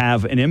those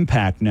have an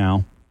impact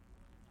now?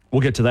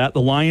 We'll get to that.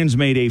 The Lions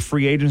made a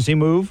free agency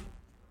move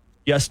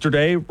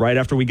yesterday, right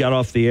after we got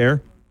off the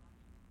air,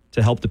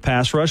 to help the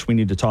pass rush. We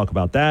need to talk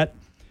about that.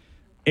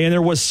 And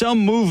there was some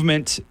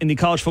movement in the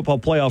college football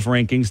playoff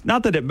rankings.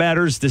 Not that it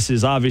matters. This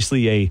is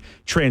obviously a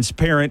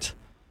transparent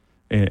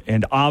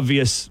and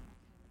obvious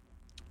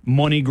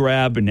money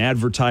grab and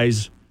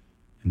advertiser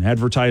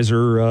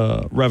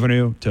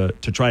revenue to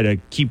try to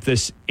keep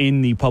this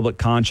in the public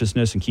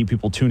consciousness and keep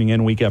people tuning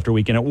in week after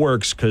week. And it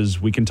works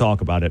because we can talk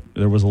about it.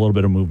 There was a little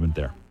bit of movement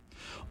there.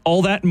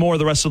 All that and more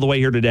the rest of the way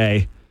here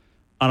today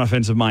on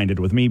Offensive Minded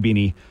with me,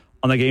 Beanie,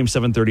 on the game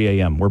 7:30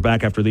 a.m. We're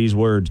back after these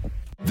words.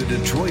 The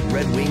Detroit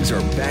Red Wings are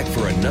back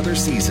for another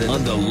season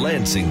on the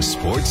Lansing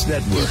Sports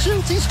Network. He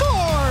shoots, he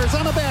scores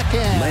on a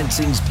backhand.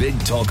 Lansing's Big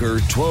Talker,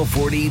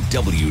 1240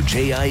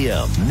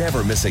 WJIM.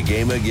 Never miss a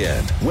game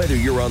again, whether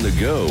you're on the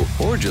go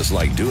or just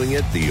like doing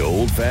it the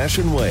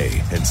old-fashioned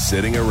way and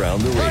sitting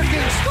around the radio.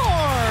 Larkin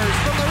scores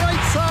from the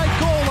right side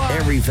goal line.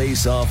 Every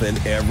face-off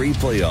and every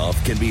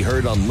playoff can be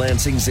heard on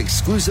Lansing's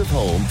exclusive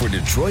home for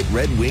Detroit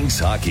Red Wings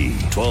hockey.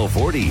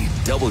 1240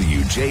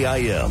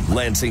 WJIM,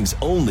 Lansing's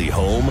only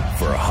home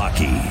for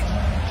hockey.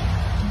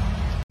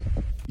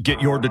 Get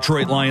your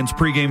Detroit Lions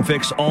pregame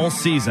fix all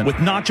season with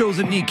nachos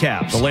and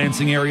kneecaps. The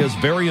Lansing area's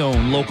very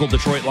own local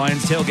Detroit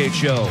Lions tailgate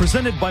show.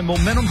 Presented by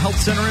Momentum Health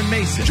Center in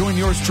Mason. Join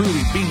yours truly,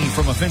 Beanie,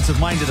 from Offensive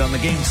Minded on the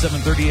game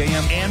 7:30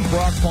 a.m. and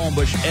Brock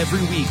Palmbush every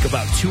week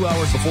about 2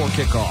 hours before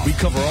kickoff. We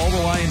cover all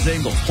the Lions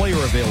angles, player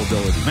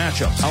availability,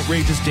 matchups,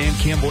 outrageous Dan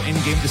Campbell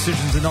in-game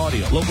decisions and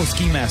audio, local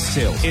ski mask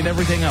sales, and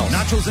everything else.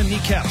 Nachos and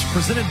kneecaps,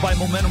 presented by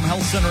Momentum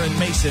Health Center in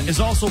Mason, is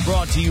also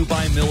brought to you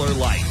by Miller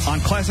Lite on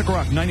Classic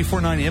Rock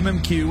 94.9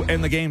 MMQ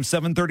and the game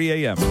 7:30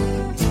 a.m.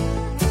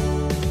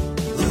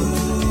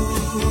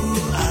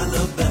 I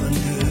love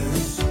Bellinger.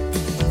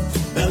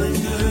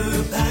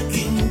 Bellinger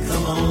packing,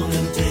 come on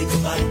and take a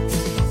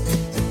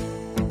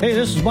bite. Hey,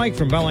 this is Mike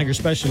from Bellinger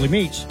Specialty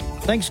Meats.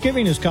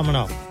 Thanksgiving is coming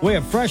up. We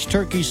have fresh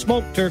turkeys,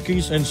 smoked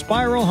turkeys, and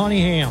spiral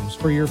honey hams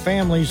for your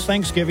family's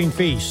Thanksgiving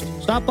feast.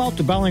 Stop out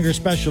to Bellinger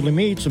Specialty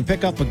Meats and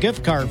pick up a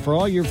gift card for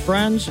all your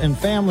friends and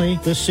family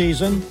this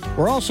season.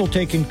 We're also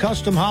taking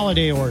custom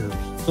holiday orders.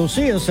 So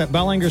see us at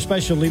Bellinger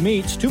Specialty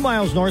Meats, 2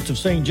 miles north of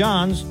St.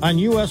 John's on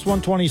US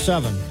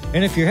 127.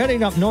 And if you're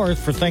heading up north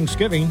for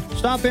Thanksgiving,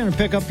 stop in and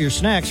pick up your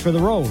snacks for the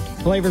road.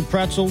 Flavored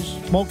pretzels,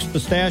 smoked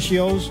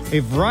pistachios,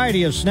 a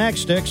variety of snack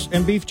sticks,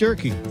 and beef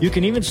jerky. You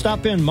can even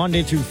stop in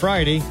Monday through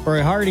Friday for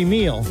a hearty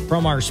meal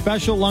from our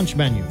special lunch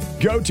menu.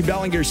 Go to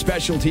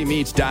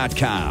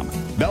BellingerSpecialtyMeats.com.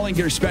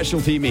 Bellinger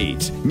Specialty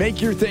Meats.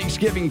 Make your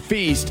Thanksgiving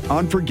feast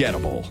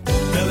unforgettable.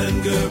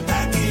 Bellinger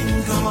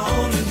packing, come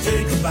on and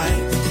take a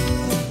bite.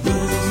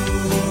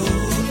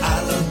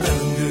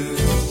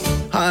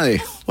 Hi,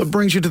 what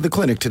brings you to the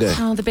clinic today?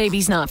 Oh, the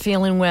baby's not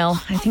feeling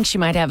well. I think she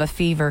might have a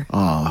fever.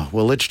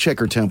 Well, let's check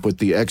her temp with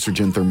the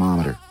Exergen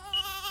thermometer.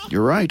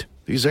 You're right.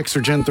 These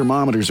Exergen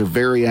thermometers are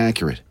very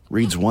accurate.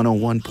 Reads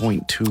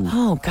 101.2.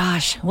 Oh,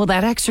 gosh. Well,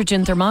 that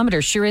Exergen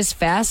thermometer sure is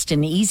fast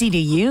and easy to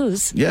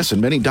use. Yes,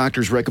 and many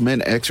doctors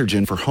recommend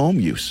Exergen for home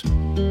use.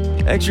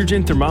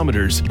 Exergen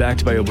thermometers,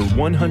 backed by over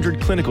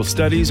 100 clinical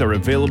studies, are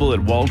available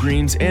at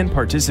Walgreens and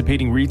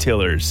participating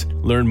retailers.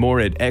 Learn more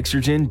at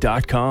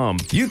Exergen.com.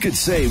 You could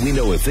say we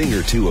know a thing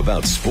or two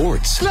about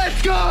sports. Let's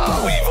go!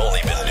 But we've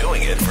only been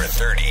doing it for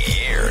 30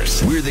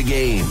 years. We're the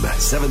game,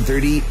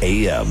 7:30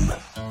 a.m.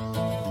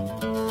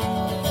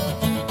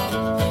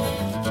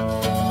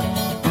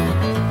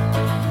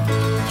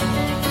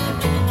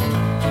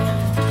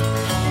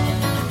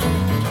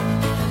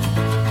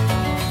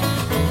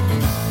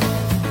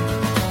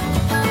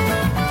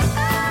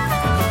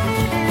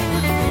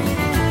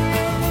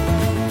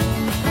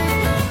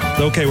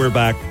 Okay, we're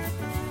back.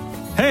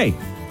 Hey,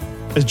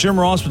 as Jim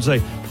Ross would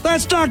say,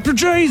 that's Dr.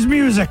 J's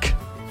music.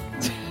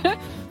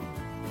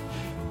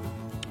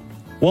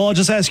 Well, I'll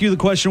just ask you the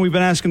question we've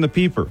been asking the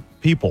people.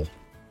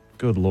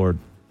 Good Lord.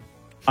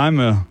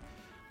 I'm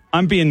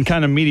being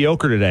kind of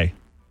mediocre today.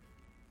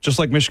 Just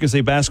like Michigan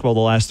State basketball the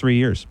last 3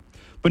 years.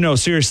 But no,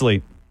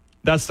 seriously,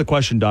 that's the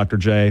question, Dr.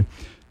 J.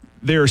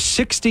 They're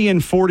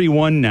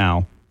 60-41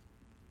 now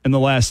in the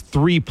last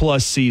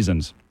 3+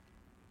 seasons,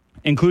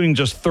 including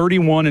just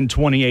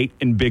 31-28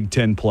 in Big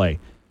Ten play.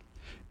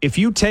 If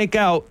you take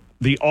out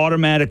the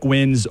automatic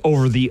wins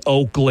over the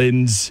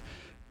Oaklands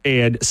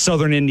and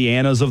Southern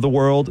Indianas of the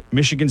world,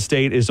 Michigan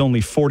State is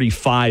only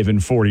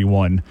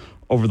 45-41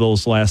 over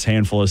those last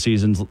handful of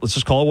seasons. Let's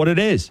just call it what it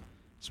is.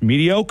 It's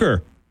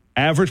mediocre,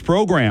 average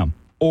program,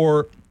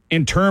 or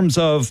in terms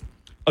of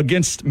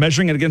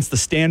measuring it against the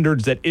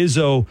standards that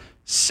Izzo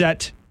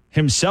set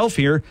himself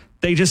here,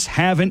 they just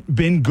haven't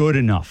been good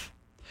enough.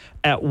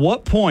 At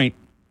what point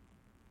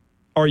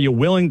are you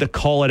willing to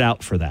call it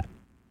out for that?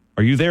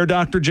 Are you there,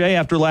 Dr. J,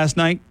 after last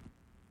night?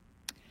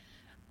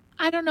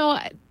 I don't know.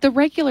 The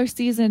regular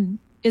season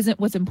isn't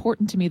what's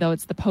important to me, though.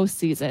 It's the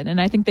postseason,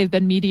 and I think they've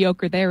been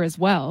mediocre there as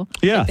well.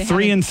 Yeah,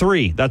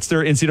 3-3. That's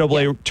their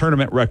NCAA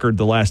tournament record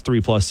the last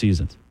 3+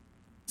 seasons.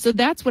 So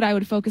that's what I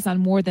would focus on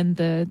more than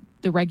the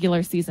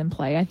regular season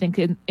play. I think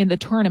in the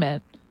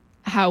tournament,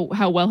 how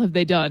well have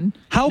they done?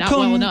 Not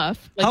well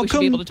enough. We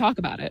should be able to talk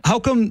about it. How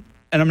come,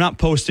 and I'm not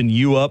posting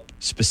you up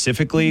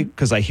specifically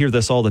because I hear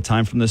this all the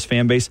time from this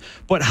fan base,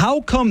 but how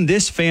come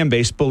this fan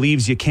base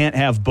believes you can't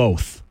have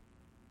both?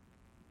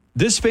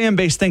 This fan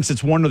base thinks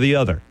it's one or the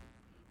other.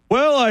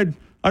 Well,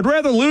 I'd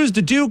rather lose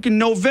to Duke in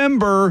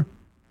November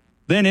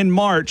than in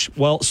March.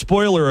 Well,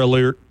 spoiler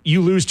alert,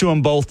 you lose to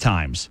them both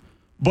times.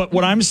 But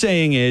what I'm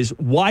saying is,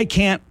 why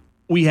can't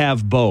we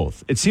have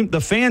both? It seems the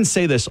fans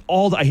say this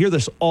I hear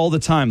this all the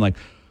time. Like,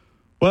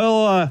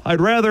 well, I'd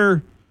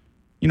rather,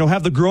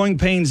 have the growing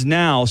pains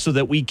now so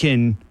that we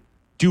can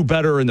do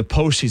better in the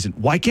postseason.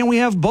 Why can't we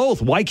have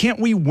both? Why can't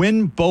we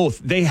win both?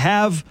 They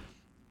have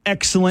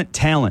excellent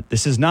talent.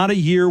 This is not a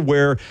year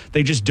where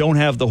they just don't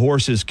have the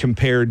horses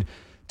compared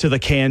to the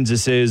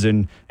Kansases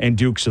and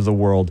Dukes of the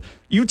world.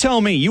 You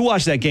tell me, you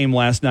watched that game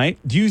last night.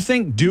 Do you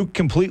think Duke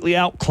completely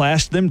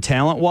outclassed them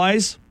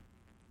talent-wise?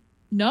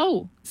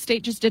 No.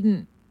 State just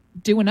didn't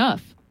do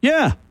enough.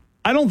 Yeah.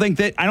 I don't think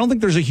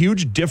there's a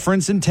huge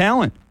difference in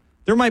talent.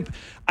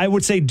 I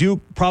would say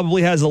Duke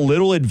probably has a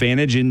little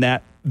advantage in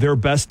that their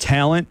best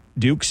talent,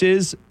 Duke's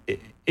is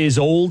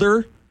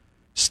older.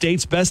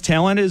 State's best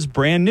talent is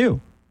brand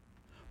new.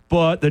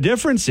 But the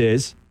difference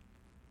is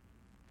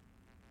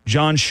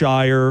John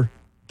Shire,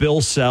 Bill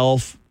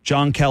Self,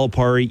 John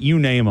Calipari, you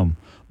name them.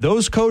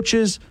 Those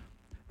coaches,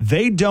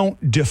 they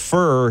don't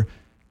defer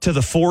to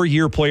the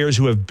 4-year players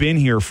who have been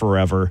here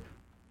forever.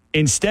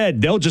 Instead,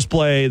 they'll just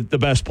play the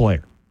best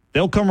player.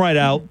 They'll come right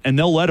out and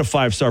they'll let a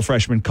 5-star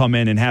freshman come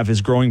in and have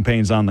his growing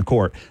pains on the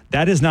court.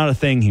 That is not a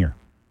thing here.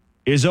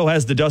 Izzo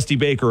has the Dusty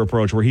Baker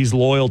approach where he's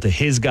loyal to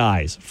his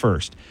guys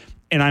first.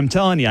 And I'm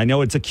telling you, I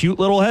know it's a cute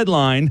little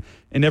headline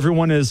and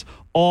everyone is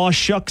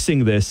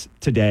aw-shucksing this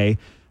today,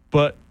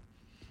 but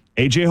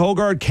A.J.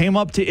 Hoggard came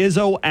up to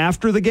Izzo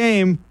after the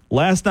game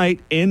last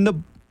night in the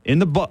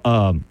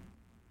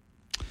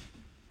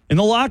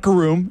locker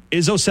room.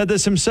 Izzo said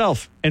this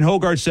himself, and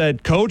Hoggard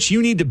said, "Coach,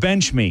 you need to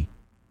bench me."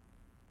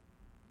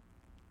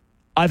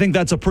 I think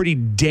that's a pretty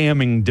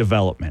damning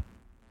development.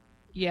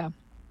 Yeah.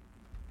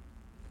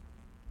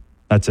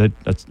 That's it?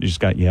 You just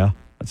got, yeah?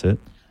 That's it?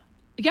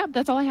 Yeah,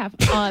 that's all I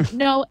have.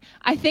 No,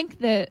 I think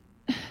that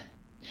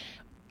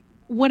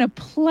when a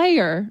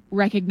player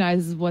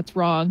recognizes what's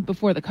wrong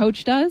before the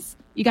coach does,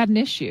 you got an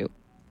issue.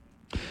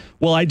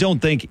 Well, I don't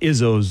think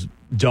Izzo's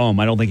dumb.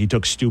 I don't think he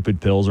took stupid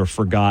pills or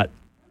forgot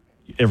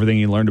everything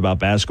he learned about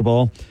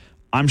basketball.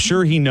 I'm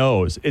sure he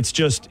knows. It's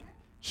just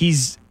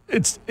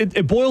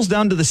it boils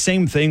down to the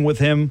same thing with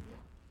him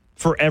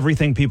for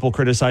everything people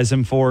criticize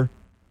him for.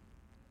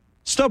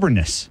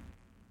 Stubbornness,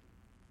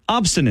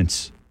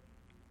 obstinance,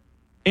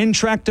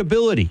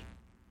 intractability,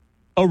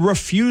 a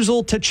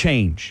refusal to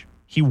change.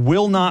 He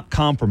will not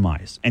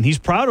compromise, and he's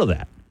proud of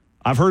that.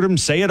 I've heard him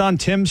say it on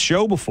Tim's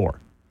show before.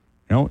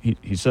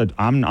 He said,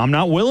 I'm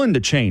not willing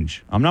to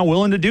change. I'm not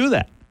willing to do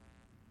that.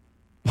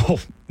 Well,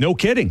 no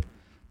kidding.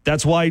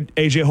 That's why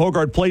A.J.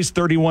 Hoggard plays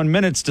 31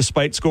 minutes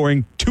despite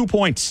scoring 2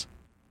 points.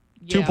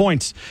 Yeah. 2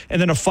 points. And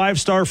then a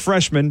 5-star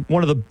freshman,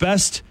 one of the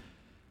best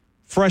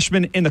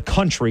freshmen in the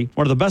country,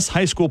 one of the best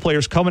high school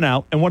players coming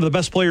out, and one of the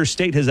best players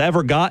State has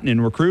ever gotten in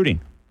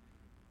recruiting,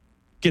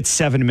 gets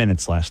 7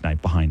 minutes last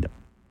night behind him.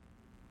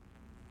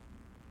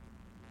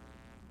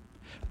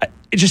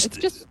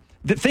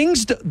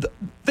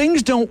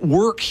 Things don't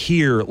work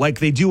here like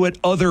they do at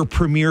other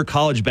premier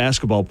college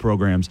basketball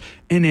programs,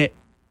 and it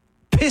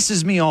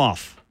pisses me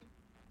off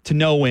to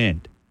no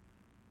end.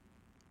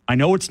 I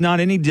know it's not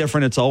any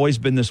different. It's always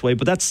been this way,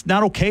 but that's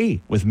not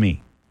okay with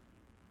me.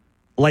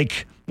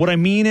 Like, what I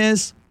mean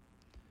is,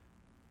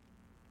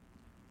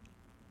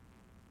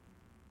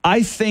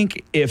 I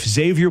think if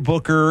Xavier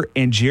Booker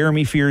and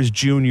Jeremy Fears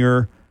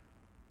Jr.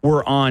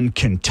 were on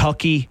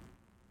Kentucky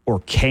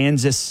or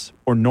Kansas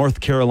or North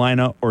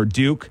Carolina or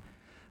Duke,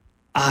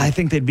 I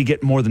think they'd be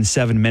getting more than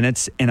 7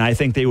 minutes, and I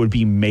think they would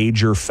be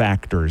major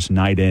factors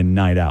night in,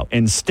 night out.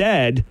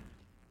 Instead,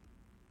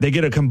 they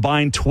get a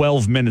combined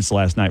 12 minutes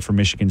last night for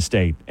Michigan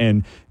State.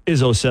 And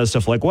Izzo says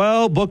stuff like,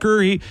 well,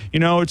 Booker,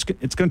 it's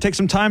going to take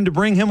some time to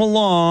bring him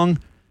along.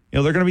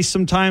 There are going to be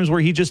some times where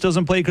he just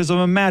doesn't play because of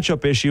a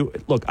matchup issue.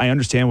 Look, I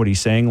understand what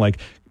he's saying. Like,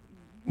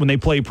 when they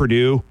play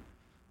Purdue,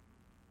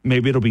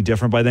 maybe it'll be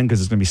different by then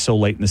because it's going to be so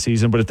late in the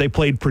season. But if they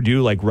played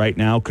Purdue like right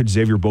now, could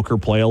Xavier Booker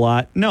play a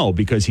lot? No,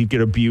 because he'd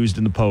get abused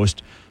in the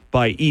post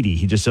by Edey.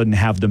 He just doesn't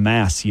have the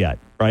mass yet,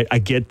 right? I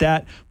get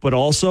that. But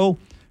also,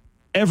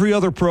 every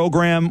other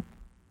program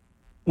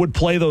would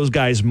play those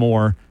guys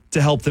more to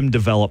help them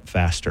develop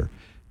faster.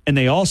 And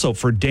they also,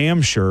 for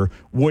damn sure,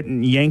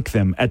 wouldn't yank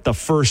them at the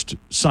first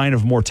sign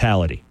of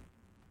mortality.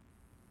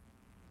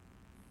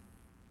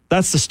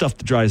 That's the stuff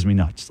that drives me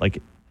nuts.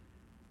 Like,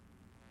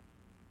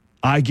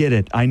 I get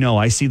it. I know.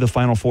 I see the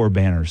Final Four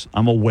banners.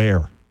 I'm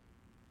aware.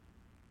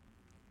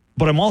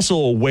 But I'm also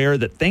aware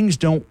that things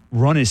don't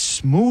run as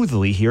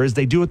smoothly here as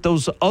they do at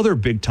those other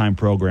big-time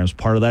programs.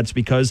 Part of that's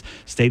because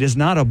State is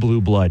not a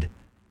blue blood.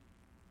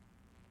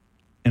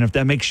 And if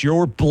that makes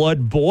your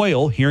blood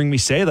boil, hearing me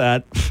say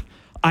that,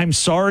 I'm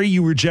sorry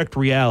you reject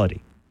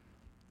reality.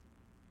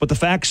 But the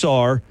facts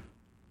are,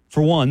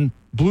 for one,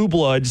 blue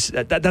bloods,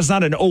 that's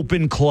not an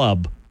open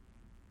club.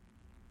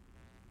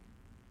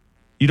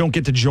 You don't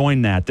get to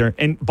join that.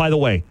 And by the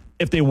way,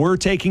 if they were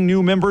taking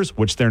new members,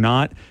 which they're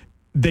not,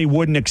 they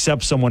wouldn't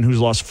accept someone who's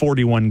lost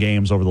 41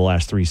 games over the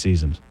last 3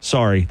 seasons.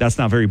 Sorry, that's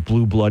not very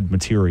blue blood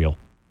material.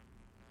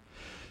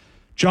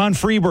 John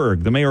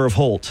Freeberg, the mayor of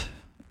Holt,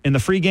 in the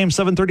free game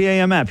 7:30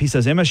 a.m. app, he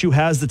says MSU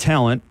has the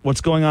talent.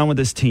 What's going on with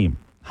this team?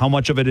 How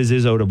much of it is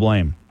Izzo to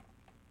blame?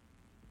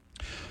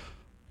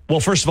 Well,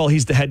 first of all,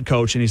 he's the head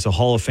coach and he's a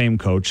Hall of Fame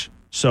coach.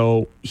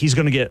 So he's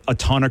going to get a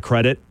ton of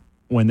credit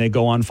when they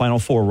go on Final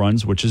Four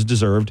runs, which is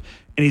deserved.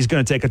 And he's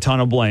going to take a ton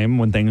of blame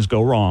when things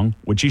go wrong,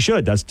 which he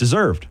should. That's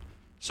deserved.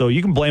 So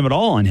you can blame it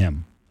all on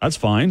him. That's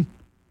fine.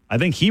 I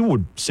think he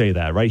would say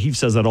that, right? He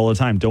says that all the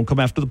time. Don't come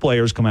after the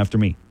players, come after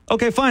me.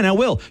 Okay, fine, I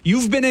will.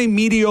 You've been a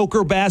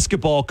mediocre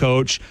basketball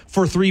coach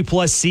for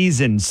 3+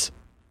 seasons.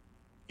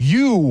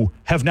 You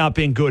have not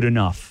been good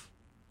enough.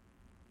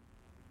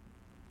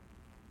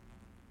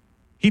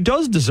 He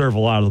does deserve a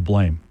lot of the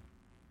blame.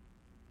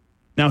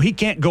 Now, he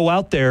can't go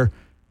out there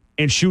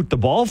and shoot the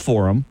ball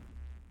for him.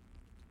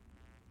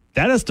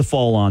 That has to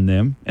fall on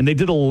them. And they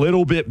did a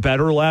little bit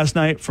better last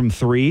night from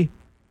 3.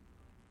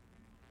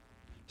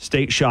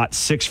 State shot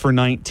 6 for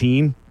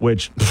 19,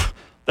 which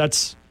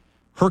that's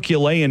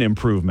Herculean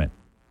improvement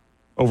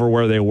over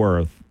where they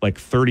were, like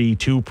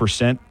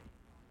 32%,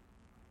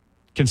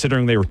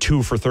 considering they were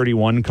 2 for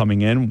 31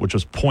 coming in, which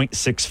was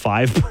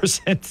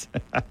 0.65%.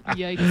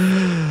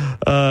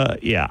 Yikes.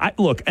 Yeah,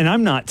 look, and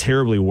I'm not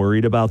terribly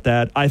worried about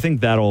that. I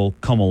think that'll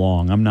come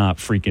along. I'm not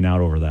freaking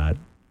out over that.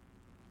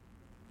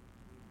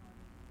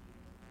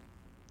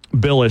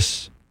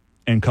 Billis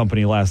and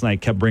company last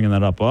night kept bringing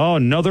that up. Oh,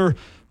 another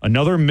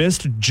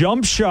missed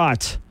jump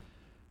shot.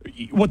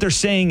 What they're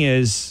saying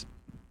is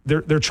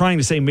they're trying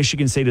to say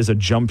Michigan State is a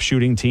jump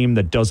shooting team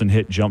that doesn't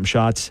hit jump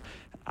shots.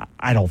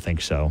 I don't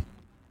think so.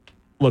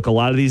 Look, a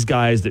lot of these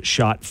guys that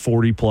shot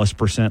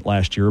 40+%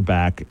 last year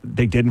back,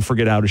 they didn't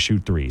forget how to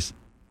shoot threes.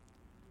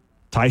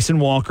 Tyson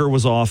Walker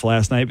was off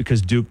last night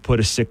because Duke put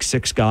a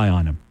 6'6" guy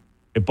on him.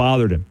 It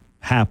bothered him.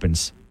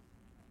 Happens.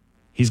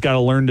 He's got to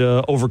learn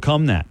to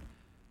overcome that.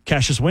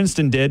 Cassius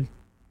Winston did.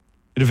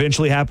 It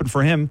eventually happened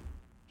for him.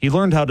 He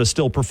learned how to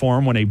still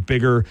perform when a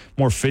bigger,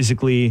 more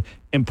physically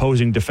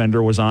imposing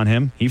defender was on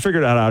him. He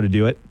figured out how to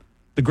do it.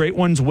 The great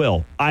ones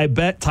will. I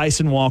bet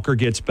Tyson Walker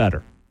gets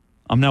better.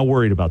 I'm not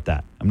worried about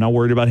that. I'm not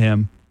worried about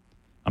him.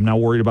 I'm not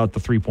worried about the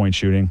three-point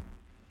shooting.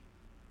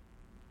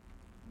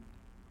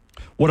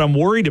 What I'm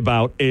worried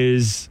about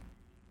is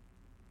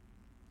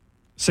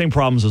same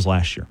problems as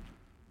last year.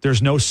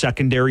 There's no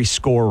secondary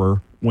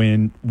scorer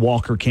when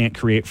Walker can't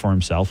create for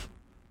himself.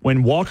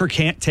 When Walker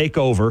can't take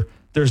over,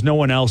 there's no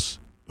one else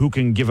who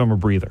can give him a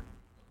breather.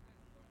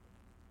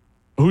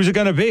 Who's it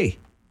going to be?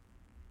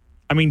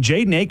 I mean,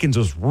 Jaden Akins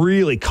was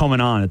really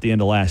coming on at the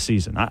end of last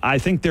season. I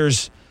think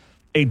there's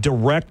a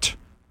direct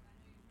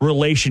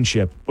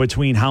relationship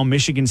between how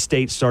Michigan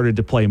State started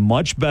to play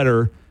much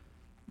better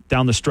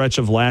down the stretch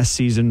of last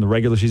season, the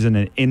regular season,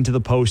 and into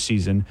the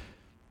postseason.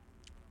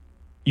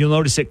 You'll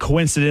notice it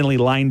coincidentally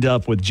lined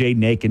up with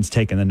Jaden Akins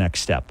taking the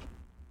next step.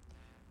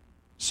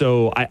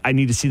 So I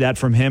need to see that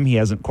from him. He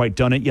hasn't quite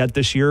done it yet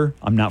this year.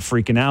 I'm not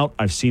freaking out.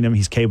 I've seen him.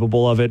 He's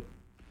capable of it.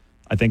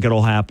 I think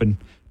it'll happen.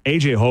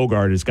 A.J.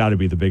 Hoggard has got to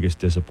be the biggest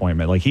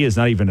disappointment. Like, he's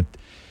not even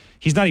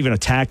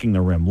attacking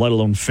the rim, let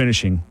alone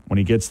finishing when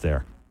he gets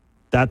there.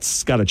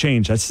 That's got to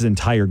change. That's his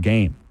entire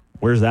game.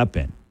 Where's that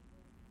been?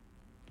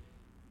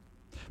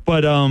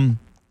 But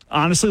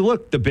honestly,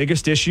 look, the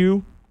biggest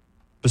issue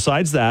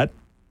besides that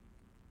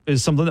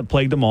is something that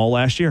plagued them all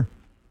last year.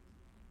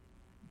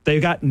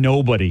 They got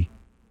nobody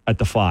at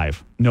the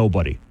 5.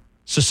 Nobody.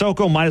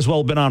 Sissoko might as well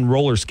have been on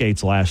roller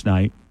skates last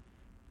night.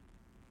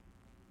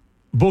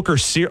 Booker,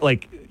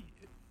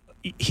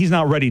 he's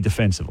not ready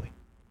defensively.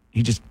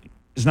 It's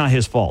not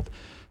his fault.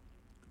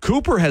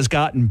 Cooper has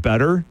gotten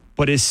better,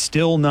 but is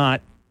still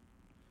not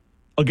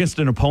against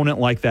an opponent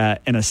like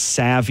that and a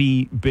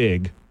savvy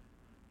big.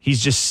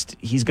 He's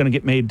going to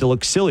get made to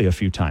look silly a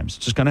few times.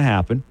 It's just going to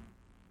happen.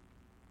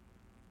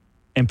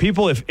 And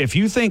people, if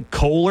you think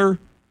Kohler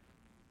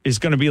is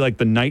going to be like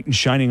the knight in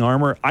shining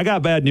armor, I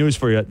got bad news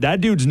for you.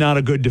 That dude's not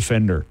a good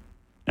defender.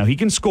 Now, he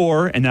can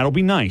score, and that'll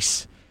be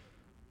nice.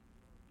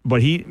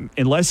 But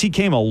unless he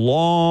came a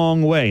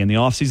long way in the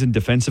offseason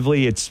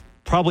defensively, it's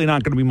probably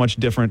not going to be much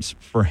difference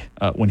for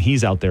when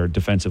he's out there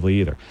defensively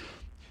either.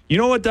 You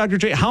know what, Dr.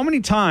 J? How many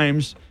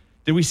times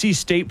did we see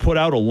State put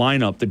out a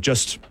lineup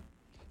that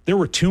there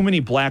were too many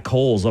black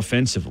holes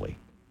offensively?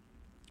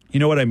 You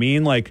know what I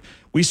mean? Like,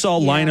 we saw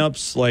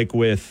lineups like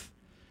with,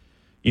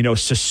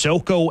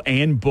 Sissoko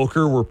and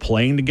Booker were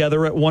playing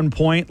together at one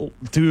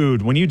point.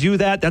 Dude, when you do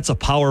that, that's a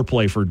power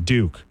play for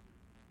Duke.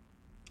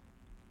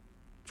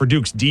 For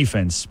Duke's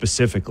defense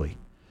specifically.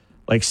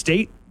 Like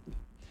State,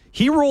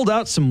 he rolled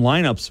out some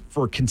lineups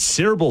for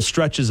considerable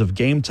stretches of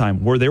game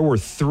time where there were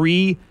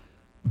 3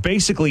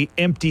 basically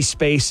empty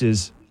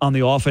spaces on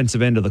the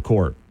offensive end of the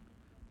court.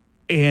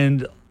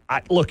 And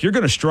look, you're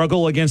going to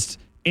struggle against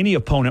any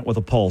opponent with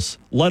a pulse,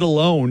 let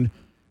alone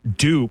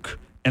Duke.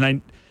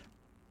 And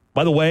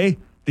by the way,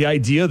 the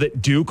idea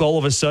that Duke all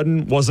of a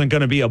sudden wasn't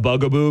going to be a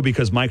bugaboo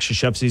because Mike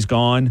Krzyzewski's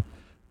gone.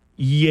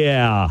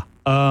 Yeah.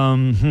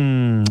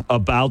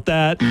 About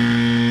that.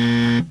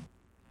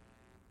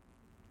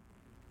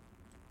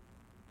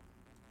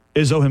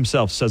 Izzo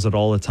himself says it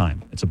all the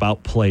time. It's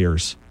about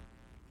players.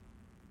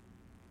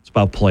 It's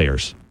about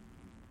players.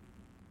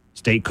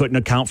 State couldn't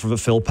account for the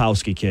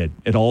Filipowski kid.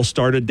 It all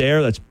started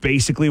there. That's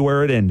basically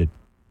where it ended.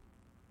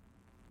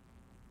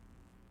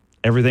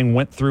 Everything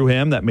went through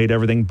him. That made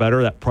everything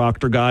better. That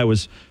Proctor guy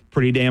was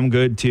pretty damn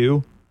good,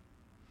 too.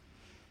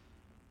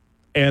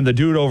 And the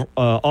dude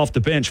off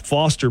the bench,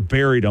 Foster,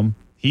 buried him.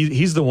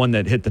 He's the one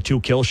that hit the 2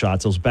 kill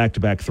shots, those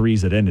back-to-back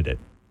threes that ended it.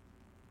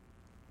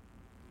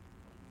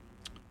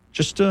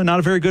 Just not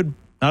a very good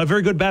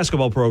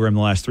basketball program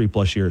the last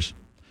 3+ years.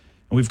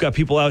 And we've got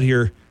people out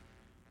here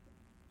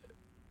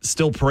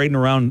still parading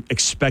around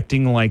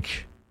expecting,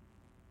 like,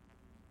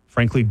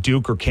 frankly,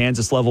 Duke or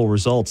Kansas level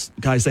results.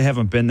 Guys, they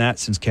haven't been that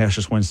since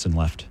Cassius Winston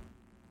left.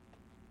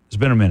 It's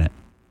been a minute.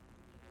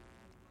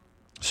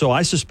 So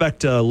I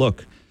suspect,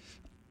 look,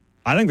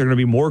 I think there are going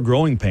to be more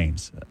growing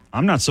pains.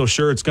 I'm not so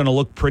sure it's going to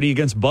look pretty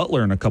against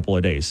Butler in a couple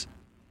of days.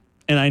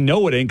 And I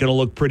know it ain't going to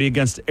look pretty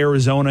against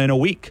Arizona in a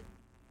week.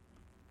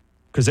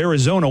 Because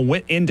Arizona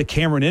went into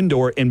Cameron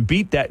Indoor and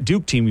beat that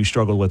Duke team you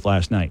struggled with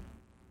last night.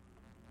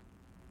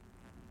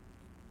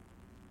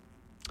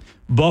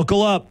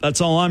 Buckle up. That's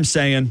all I'm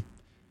saying.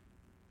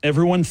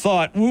 Everyone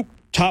thought,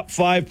 top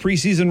 5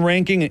 preseason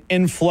ranking, an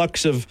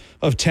influx of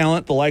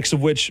talent, the likes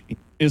of which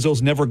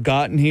Izzo's never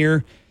gotten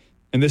here.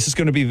 And this is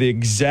going to be the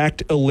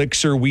exact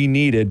elixir we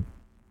needed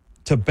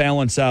to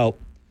balance out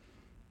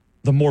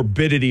the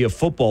morbidity of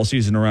football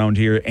season around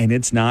here. And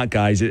it's not,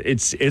 guys.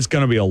 It's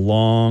going to be a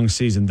long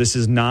season. This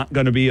is not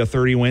going to be a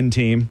 30-win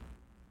team.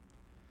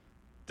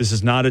 This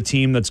is not a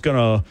team that's going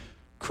to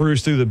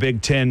cruise through the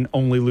Big Ten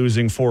only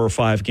losing 4 or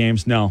 5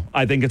 games. No,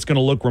 I think it's going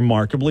to look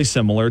remarkably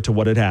similar to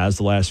what it has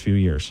the last few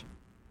years.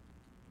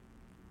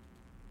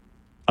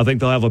 I think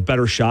they'll have a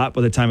better shot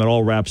by the time it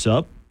all wraps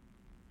up.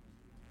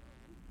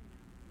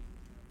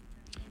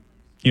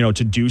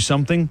 To do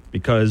something,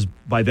 because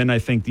by then I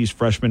think these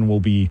freshmen will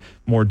be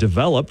more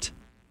developed.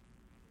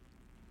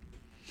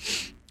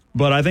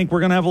 But I think we're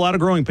going to have a lot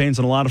of growing pains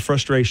and a lot of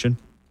frustration.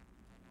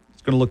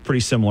 It's going to look pretty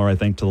similar, I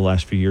think, to the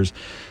last few years.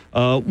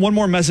 One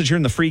more message here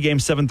in the free game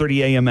 7:30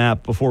 a.m.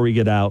 app before we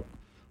get out.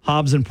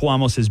 Hobbs and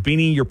Puamo says,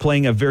 Beanie, you're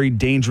playing a very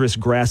dangerous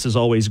grass is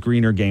always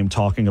greener game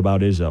talking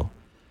about Izzo. All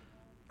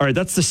right,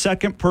 that's the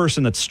second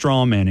person that's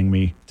strawmanning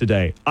me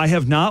today. I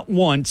have not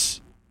once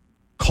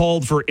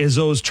called for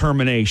Izzo's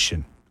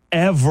termination.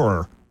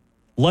 Ever,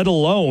 let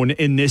alone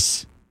in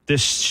this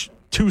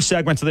 2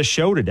 segments of this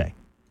show today.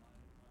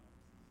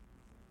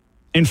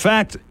 In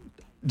fact,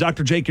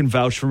 Dr. J can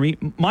vouch for me.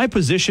 My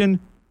position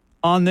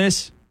on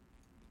this,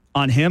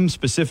 on him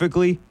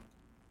specifically,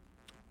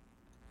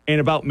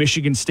 and about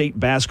Michigan State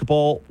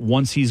basketball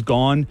once he's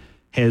gone,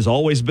 has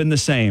always been the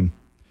same.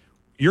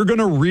 You're going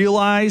to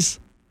realize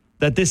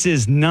that this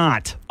is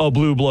not a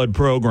blue blood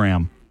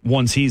program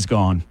once he's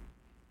gone.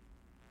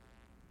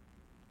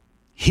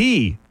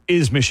 He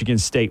is Michigan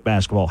State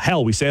basketball.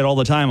 Hell, we say it all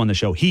the time on the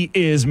show. He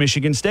is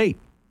Michigan State.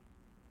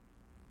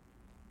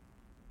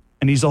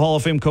 And he's a Hall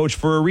of Fame coach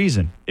for a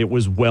reason. It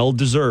was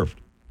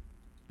well-deserved.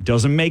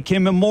 Doesn't make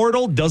him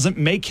immortal, doesn't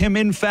make him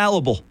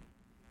infallible.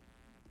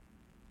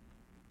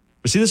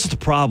 But see, this is the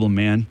problem,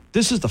 man.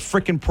 This is the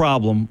freaking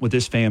problem with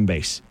this fan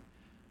base.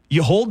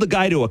 You hold the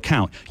guy to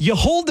account. You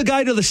hold the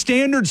guy to the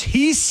standards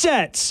he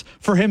sets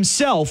for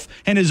himself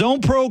and his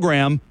own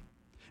program,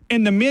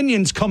 and the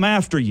minions come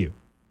after you.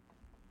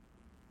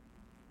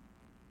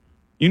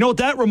 You know what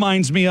that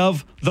reminds me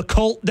of? The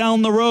cult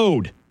down the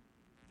road.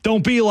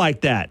 Don't be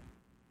like that.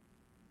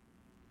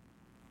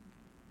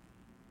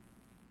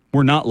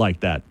 We're not like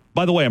that.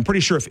 By the way, I'm pretty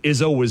sure if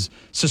Izzo was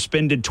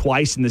suspended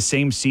twice in the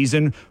same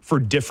season for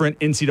different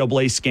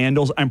NCAA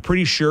scandals, I'm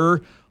pretty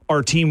sure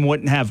our team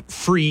wouldn't have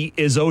free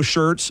Izzo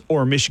shirts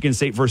or Michigan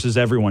State versus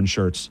everyone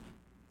shirts.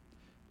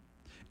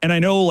 And I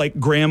know like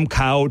Graham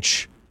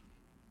Couch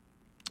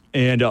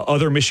and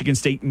other Michigan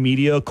State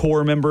media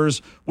corps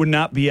members would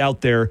not be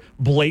out there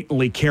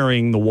blatantly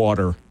carrying the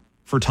water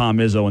for Tom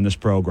Izzo in this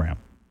program.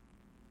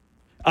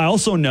 I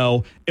also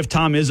know if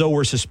Tom Izzo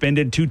were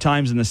suspended 2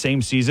 times in the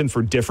same season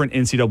for different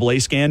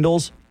NCAA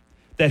scandals,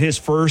 that his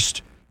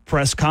first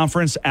press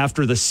conference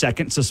after the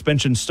second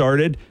suspension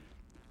started,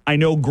 I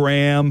know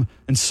Graham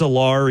and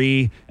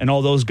Solari and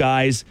all those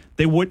guys,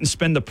 they wouldn't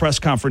spend the press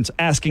conference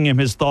asking him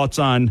his thoughts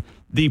on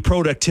the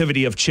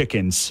productivity of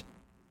chickens.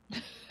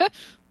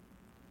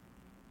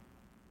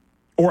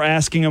 or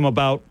asking him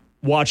about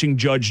watching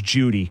Judge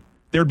Judy.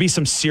 There'd be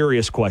some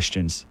serious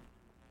questions.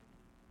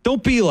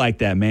 Don't be like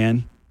that,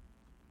 man.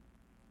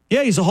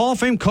 Yeah, he's a Hall of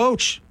Fame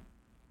coach.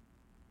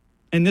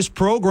 And this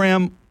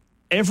program,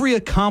 every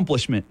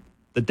accomplishment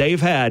that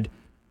they've had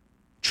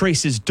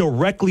traces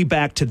directly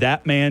back to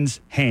that man's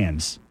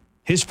hands.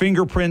 His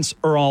fingerprints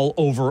are all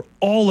over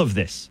all of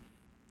this.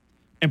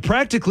 And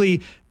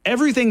practically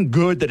everything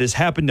good that has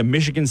happened to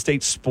Michigan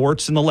State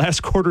sports in the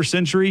last quarter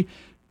century,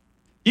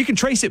 you can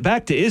trace it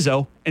back to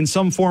Izzo in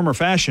some form or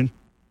fashion.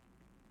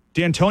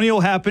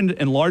 D'Antonio happened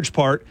in large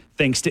part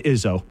thanks to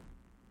Izzo.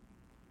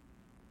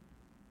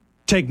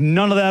 Take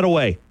none of that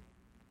away,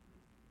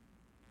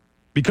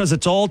 because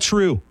it's all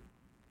true.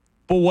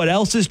 But what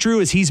else is true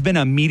is he's been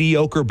a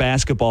mediocre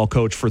basketball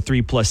coach for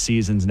 3+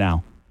 seasons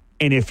now.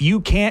 And if you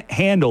can't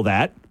handle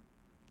that,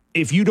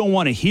 if you don't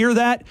want to hear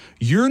that,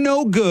 you're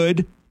no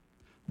good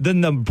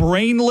than the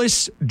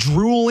brainless,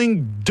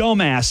 drooling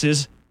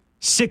dumbasses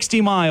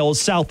 60 miles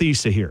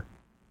southeast of here.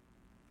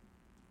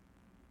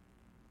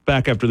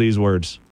 Back after these words.